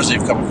agency owners that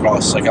you've come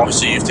across, like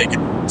obviously you've taken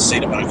the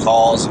same amount of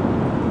calls,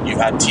 and you've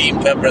had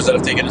team members that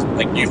have taken,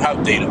 like you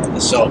have data on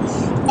this. So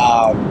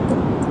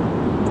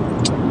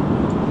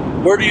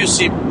where do you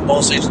see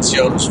most agency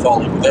owners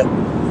falling within?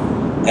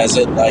 As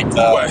in, like...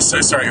 Wait, so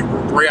sorry,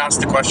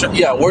 re-ask the question?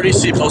 Yeah, where do you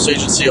see most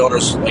agency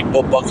owners, like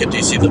what bucket do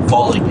you see them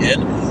falling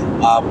in?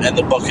 And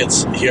the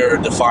buckets here are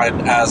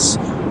defined as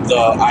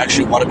I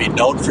actually want to be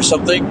known for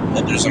something,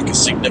 and there's like a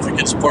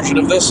significant portion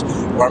of this,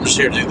 or I'm just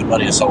here to do the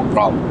money and solve a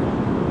problem.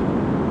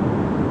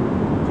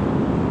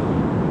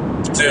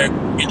 It's an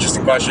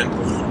interesting question.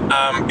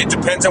 It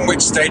depends on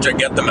which stage I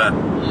get them at.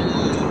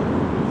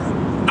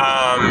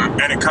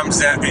 And it comes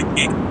down,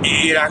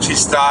 it actually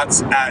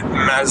starts at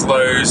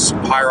Maslow's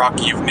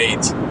hierarchy of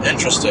needs.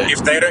 Interesting.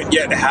 If they don't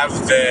yet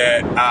have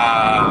their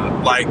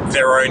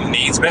their own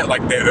needs met,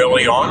 like they're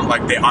early on,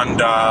 like they're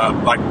under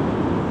like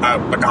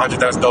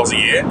 $100,000 a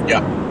year.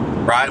 Yeah.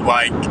 Right?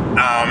 Like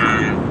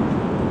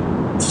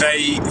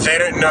they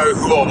don't know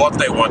who or what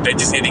they want. They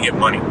just need to get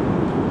money.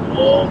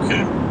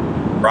 Okay.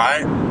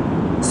 Right?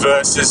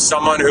 Versus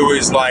someone who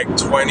is like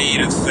 20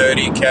 to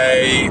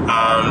 30K.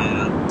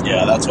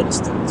 Yeah, that's when it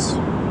starts.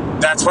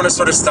 That's when it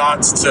sort of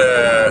starts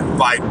to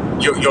like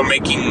you're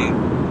making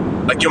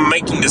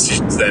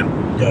decisions then.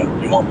 Yeah,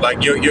 you want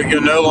like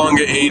you're no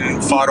longer in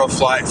fight or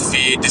flight,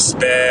 fear,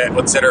 despair,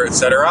 etc.,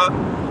 etc.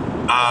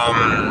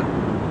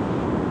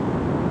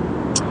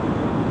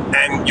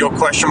 And your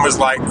question was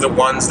like the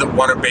ones that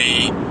want to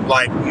be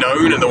like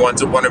known and the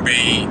ones that want to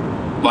be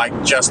like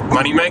just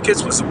money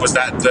makers. Was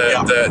that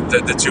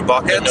the two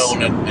buckets? The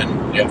known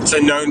and yeah. So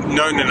known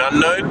and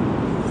unknown.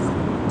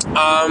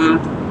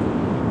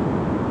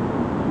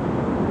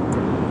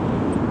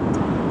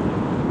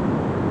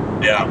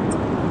 Yeah.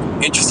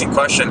 Interesting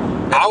question.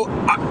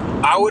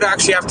 I would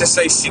actually have to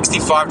say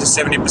 65 to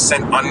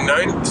 70%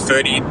 unknown,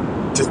 30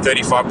 to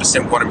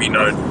 35% want to be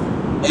known.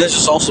 And this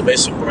is also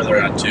based on where they're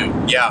at too.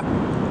 Yeah.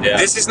 Yeah.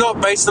 This is not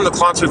based on the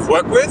clients we've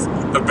worked with,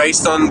 but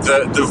based on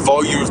the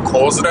volume of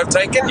calls that I've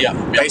taken,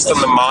 based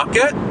on the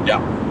market,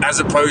 as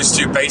opposed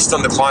to based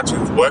on the clients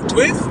we've worked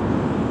with.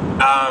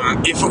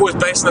 If it was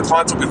based on the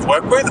clients that we've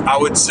worked with, I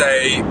would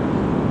say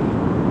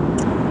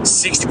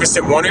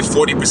 60% wanted,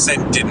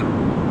 40% didn't.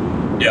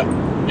 Yeah.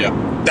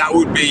 That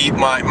would be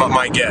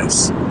my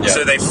guess. Yeah.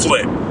 So they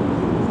flip.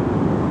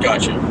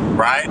 Gotcha.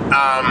 Right?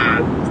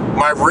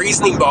 My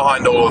reasoning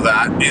behind all of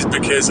that is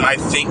because I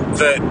think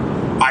that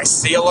I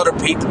see a lot of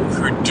people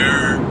who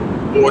do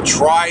or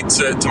try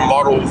to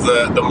model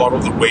the model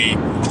that we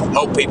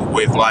help people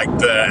with, like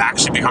the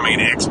actually becoming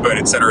an expert,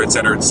 et cetera, et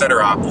cetera, et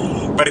cetera.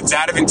 But it's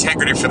out of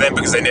integrity for them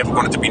because they never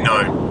wanted to be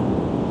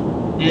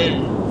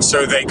known.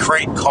 So they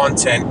create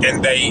content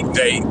and they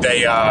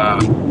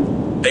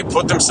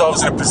put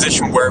themselves in a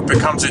position where it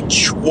becomes a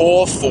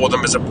chore for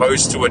them as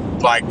opposed to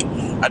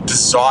a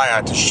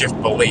desire to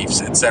shift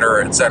beliefs, et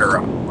cetera, et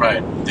cetera.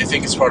 Right. They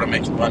think it's part of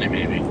making money,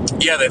 maybe.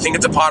 Yeah, they think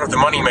it's a part of the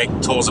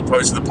money-making tool as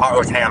opposed to the part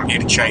like, hey, I'm here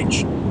to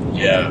change.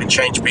 Yeah. And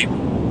change people.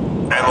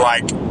 And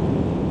like,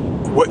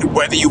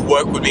 whether you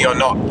work with me or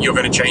not, you're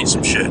going to change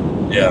some shit.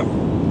 Yeah.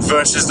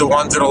 Versus the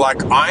ones that are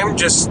like, I'm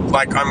just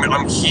like,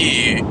 I'm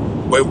here.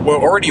 We're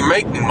already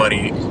making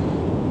money.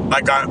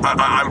 like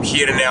I'm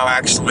here to now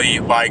actually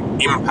like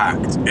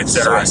impact,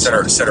 etc.,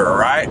 etc., etc.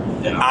 Right?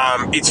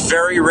 Yeah. It's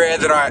very rare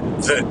that I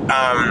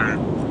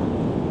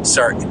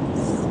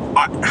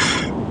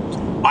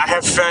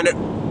have found it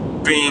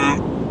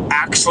being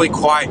actually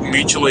quite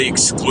mutually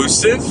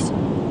exclusive,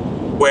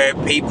 where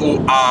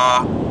people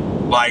are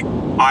like,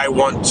 I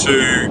want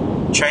to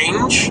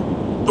change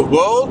the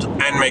world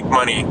and make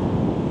money,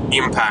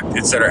 impact,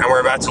 etc., and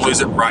we're about to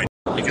lose it right.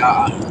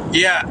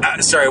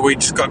 Sorry, we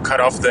just got cut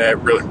off there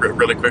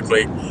really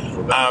quickly.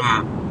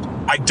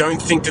 I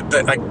don't think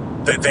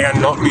that they are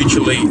not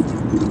mutually.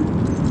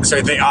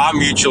 So they are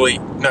mutually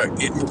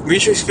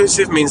mutually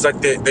exclusive means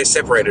like they're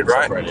separated,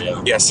 right?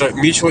 Separated, yeah. So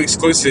mutually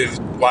exclusive,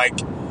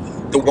 like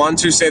the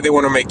ones who say they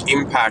want to make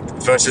impact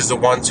versus the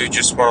ones who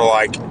just want to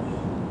like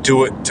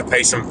do it to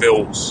pay some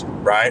bills,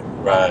 right?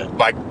 Right.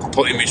 Like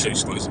completely mutually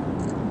exclusive.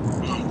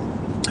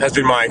 Has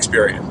been my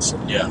experience.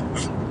 Yeah.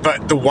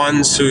 But the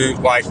ones who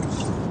like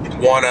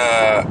want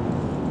to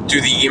do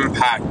the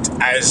impact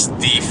as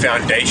the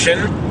foundation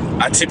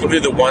are typically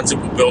the ones that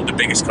will build the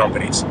biggest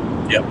companies.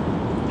 Yep.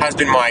 Has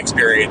been my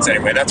experience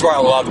anyway. That's why I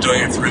love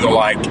doing it through the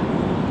like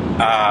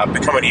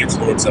become an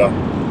influencer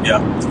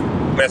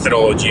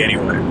methodology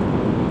anyway.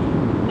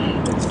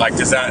 Like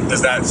does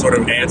that sort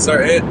of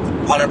answer it?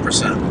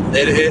 100%.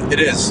 It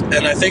is,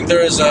 and I think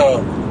there is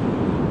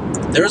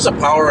a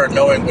power in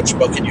knowing which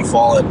bucket you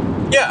fall in.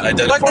 Yeah, like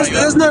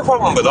there's no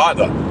problem with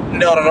either.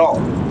 Not at all.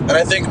 And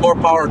I think more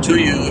power to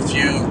you if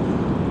you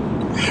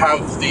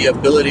have the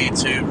ability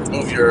to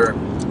remove your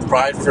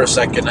pride for a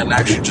second and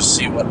actually just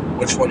see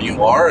which one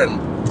you are and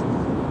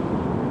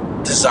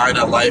design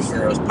a life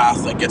or a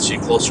path that gets you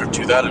closer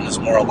to that and is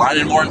more aligned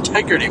and more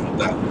integrity with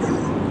that.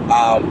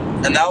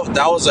 And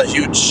that was a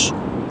huge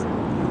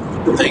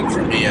thing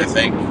for me, I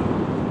think,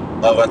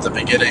 of at the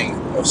beginning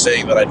of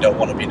saying that I don't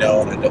want to be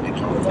known. I don't,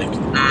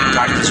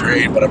 impact is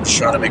great, but I'm just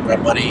trying to make my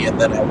money, and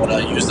then I want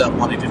to use that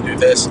money to do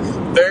this.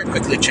 Very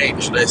quickly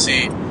changed. And I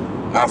see,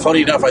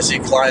 funny enough, I see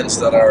clients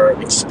that are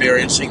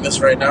experiencing this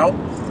right now,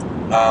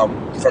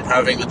 from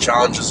having the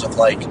challenges of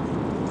I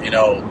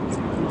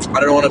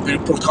don't want to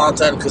put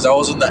content because I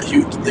wasn't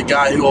the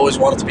guy who always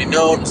wanted to be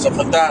known and stuff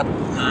like that.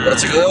 But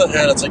it's like, on the other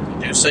hand, it's like,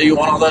 do you say you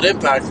want all that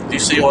impact? Do you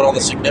say you want all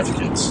the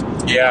significance?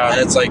 Yeah.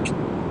 And it's like,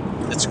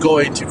 it's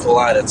going to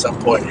collide at some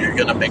point. You're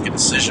going to make a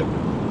decision,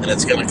 and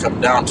it's going to come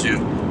down to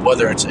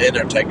whether it's in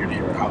integrity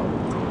or out.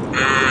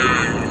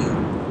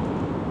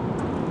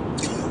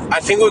 I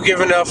think we've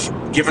given enough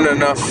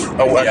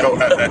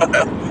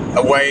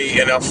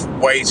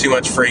way too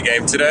much free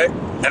game today,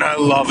 and I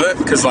love it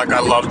because I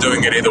love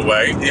doing it either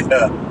way.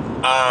 Yeah.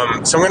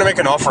 So I'm going to make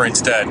an offer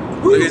instead.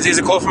 Is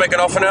it cool if I make an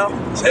offer now?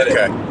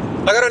 Okay.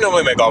 I don't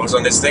normally make offers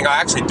on this thing.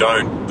 I actually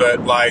don't, but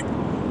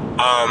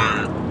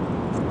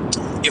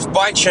if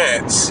by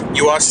chance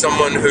you are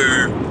someone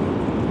who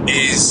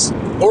is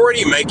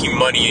already making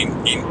money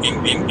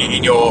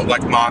in your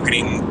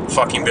marketing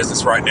fucking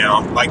business right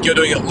now, you're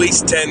doing at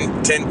least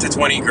 10 to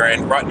 20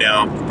 grand right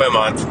now per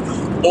month,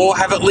 or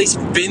have at least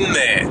been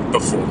there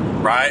before,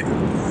 right?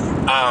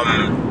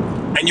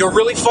 And you're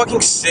really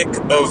fucking sick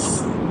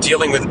of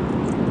dealing with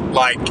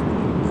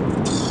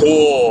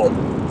poor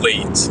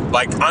leads,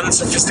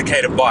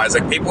 unsophisticated buyers,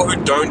 people who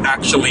don't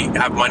actually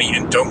have money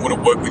and don't want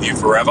to work with you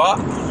forever.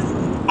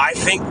 I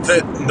think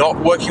that not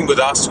working with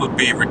us would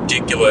be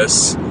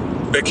ridiculous,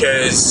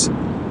 because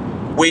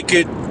we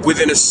could,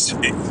 within a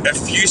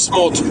few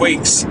small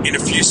tweaks in a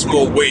few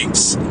small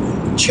weeks,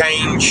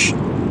 change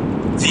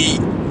the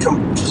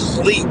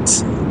complete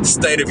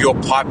state of your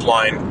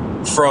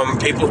pipeline from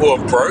people who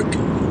are broke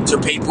to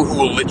people who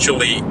will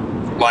literally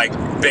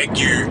beg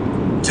you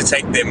to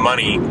take their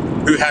money,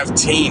 who have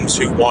teams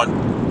who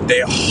want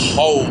their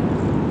whole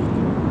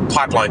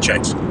pipeline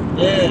changed.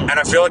 And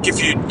I feel like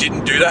if you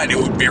didn't do that, it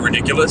would be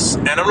ridiculous.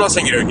 And I'm not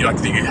saying that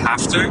you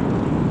have to,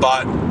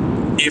 but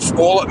if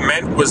all it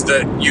meant was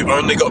that you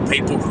only got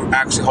people who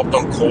actually hopped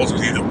on calls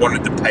with you that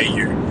wanted to pay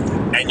you,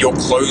 and your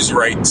close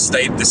rate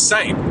stayed the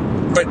same,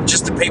 but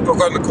just the people who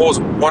got on the calls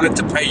wanted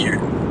to pay you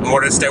and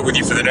wanted to stay with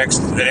you for the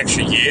next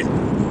year,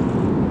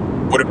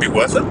 would it be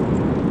worth it?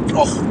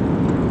 Oh,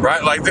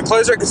 right? The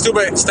close rate can still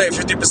stay at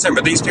 50%,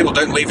 but these people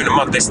don't leave in a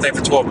month; they stay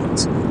for 12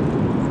 months.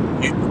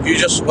 You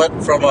just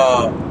went from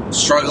a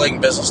struggling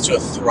business to a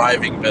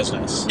thriving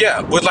business.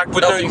 Yeah, with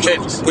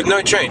changes. With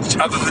no change,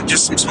 other than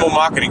just some small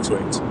marketing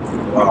tweaks.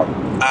 Wow.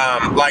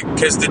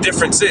 Because the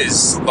difference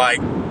is,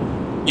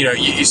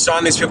 you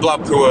sign these people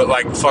up who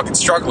are fucking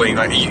struggling.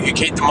 You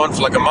keep them on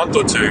for a month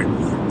or two,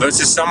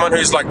 versus someone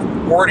who's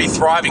already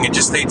thriving and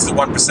just needs the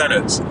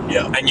 1%ers.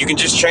 Yeah. And you can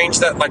just change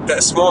that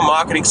that small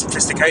marketing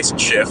sophistication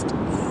shift,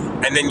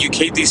 and then you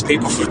keep these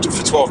people for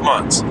 12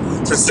 months.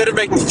 So instead of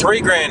making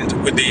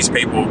 $3,000 with these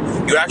people,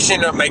 you actually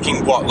end up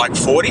making what,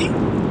 40?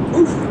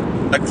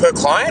 Per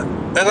client?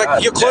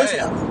 And your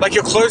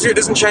close rate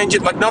doesn't change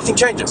it, nothing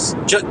changes.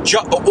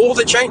 All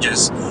that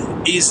changes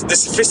is the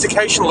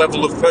sophistication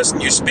level of person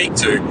you speak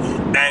to,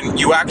 and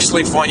you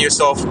actually find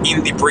yourself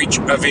in the breach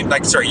of it.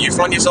 You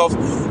find yourself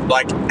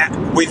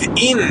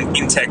within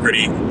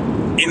integrity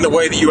in the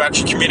way that you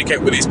actually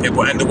communicate with these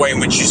people and the way in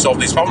which you solve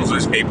these problems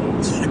with these people.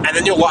 And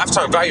then your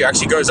lifetime value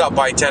actually goes up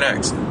by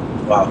 10x.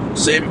 Wow.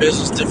 Same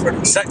business,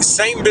 different.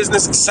 Same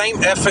business,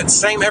 same effort,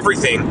 same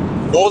everything.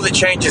 All that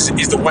changes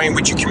is the way in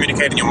which you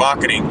communicate in your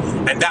marketing.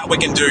 And that we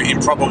can do in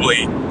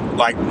probably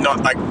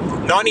not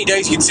 90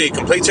 days, you'd see a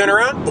complete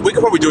turnaround, but we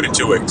could probably do it in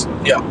 2 weeks.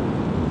 Yeah.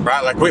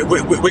 Right? Like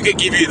we could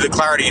give you the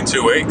clarity in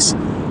 2 weeks,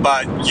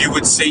 but you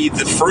would see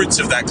the fruits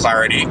of that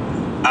clarity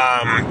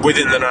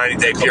within the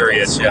 90-day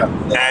period. Yeah.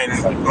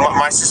 And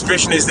my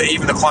suspicion is that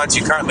even the clients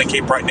you currently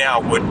keep right now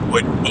would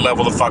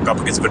level the fuck up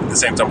against it at the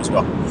same time as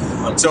well.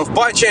 So if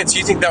by chance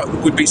you think that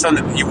would be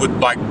something that you would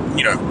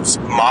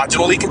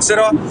marginally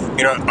consider,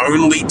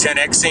 only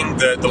 10xing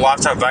the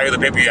lifetime value of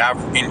the people you have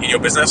in your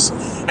business,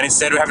 and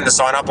instead of having to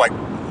sign up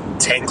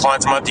 10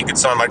 clients a month, you could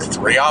sign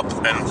 3 up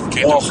and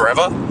keep them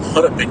forever.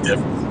 What a big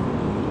difference.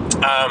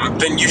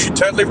 Then you should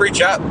totally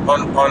reach out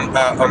on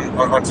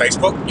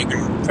Facebook. You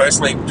can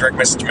personally direct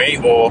message me,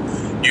 or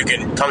you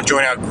can come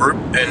join our group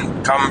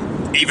and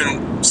come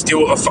even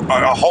steal a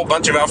whole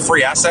bunch of our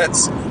free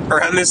assets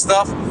around this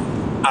stuff.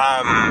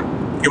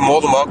 You're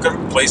more than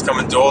welcome. Please come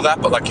and do all that.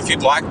 But if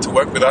you'd like to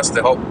work with us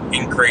to help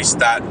increase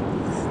that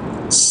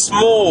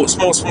small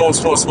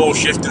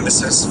shift in the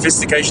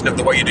sophistication of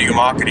the way you do your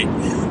marketing,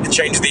 to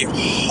change the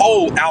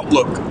whole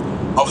outlook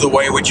of the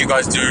way in which you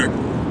guys do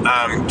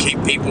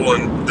keep people,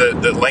 and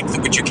the length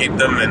at which you keep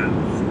them, and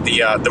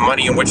the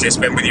money in which they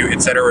spend with you,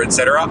 etc.,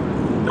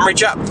 then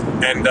reach out,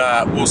 and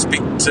we'll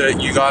speak to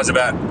you guys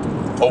about,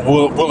 or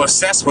we'll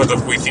assess whether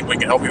we think we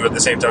can help you at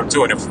the same time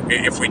too. And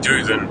if we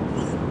do, then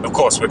of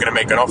course we're going to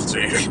make an offer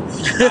to you.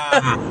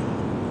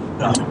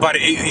 But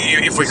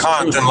if we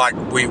can't, then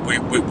we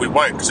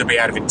won't, because it'd be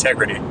out of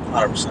integrity.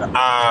 100%.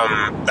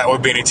 That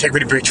would be an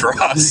integrity breach for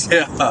us.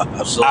 Yeah,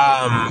 absolutely.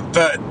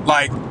 But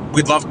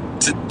we'd love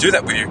to do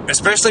that with you,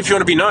 especially if you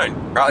want to be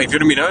known, right? If you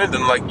want to be known,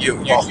 then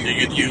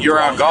you're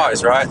our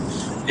guys, right?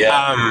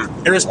 Yeah.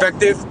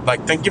 Irrespective,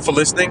 thank you for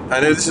listening. I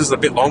know this is a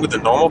bit longer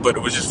than normal, but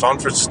it was just fun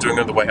for us just doing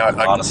it on the way home.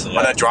 Honestly,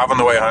 on that drive on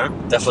the way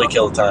home. Definitely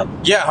kill the time.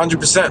 Yeah,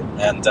 100%.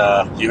 And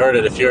you heard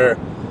it. If you're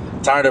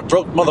tired of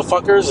broke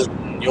motherfuckers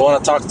and you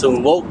want to talk to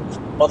woke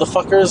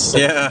motherfuckers,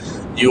 yeah,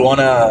 you want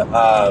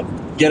to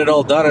get it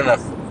all done in a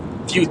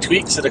few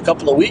tweaks in a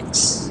couple of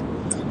weeks,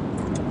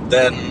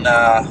 then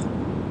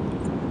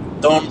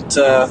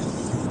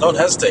don't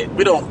hesitate.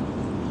 We're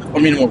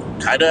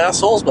kind of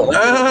assholes, but we're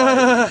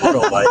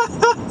alright.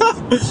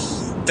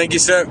 Thank you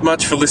so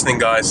much for listening,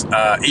 guys.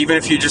 Even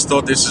if you just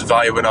thought this was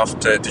valuable enough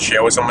to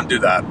share with someone, do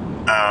that.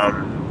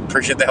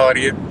 Appreciate the hell out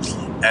of you.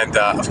 And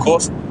of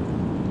course,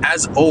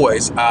 as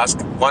always,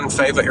 ask one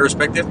favor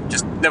irrespective.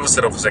 Just never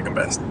settle for second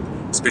best.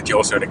 Speak to you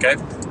all soon, okay?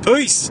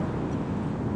 Peace!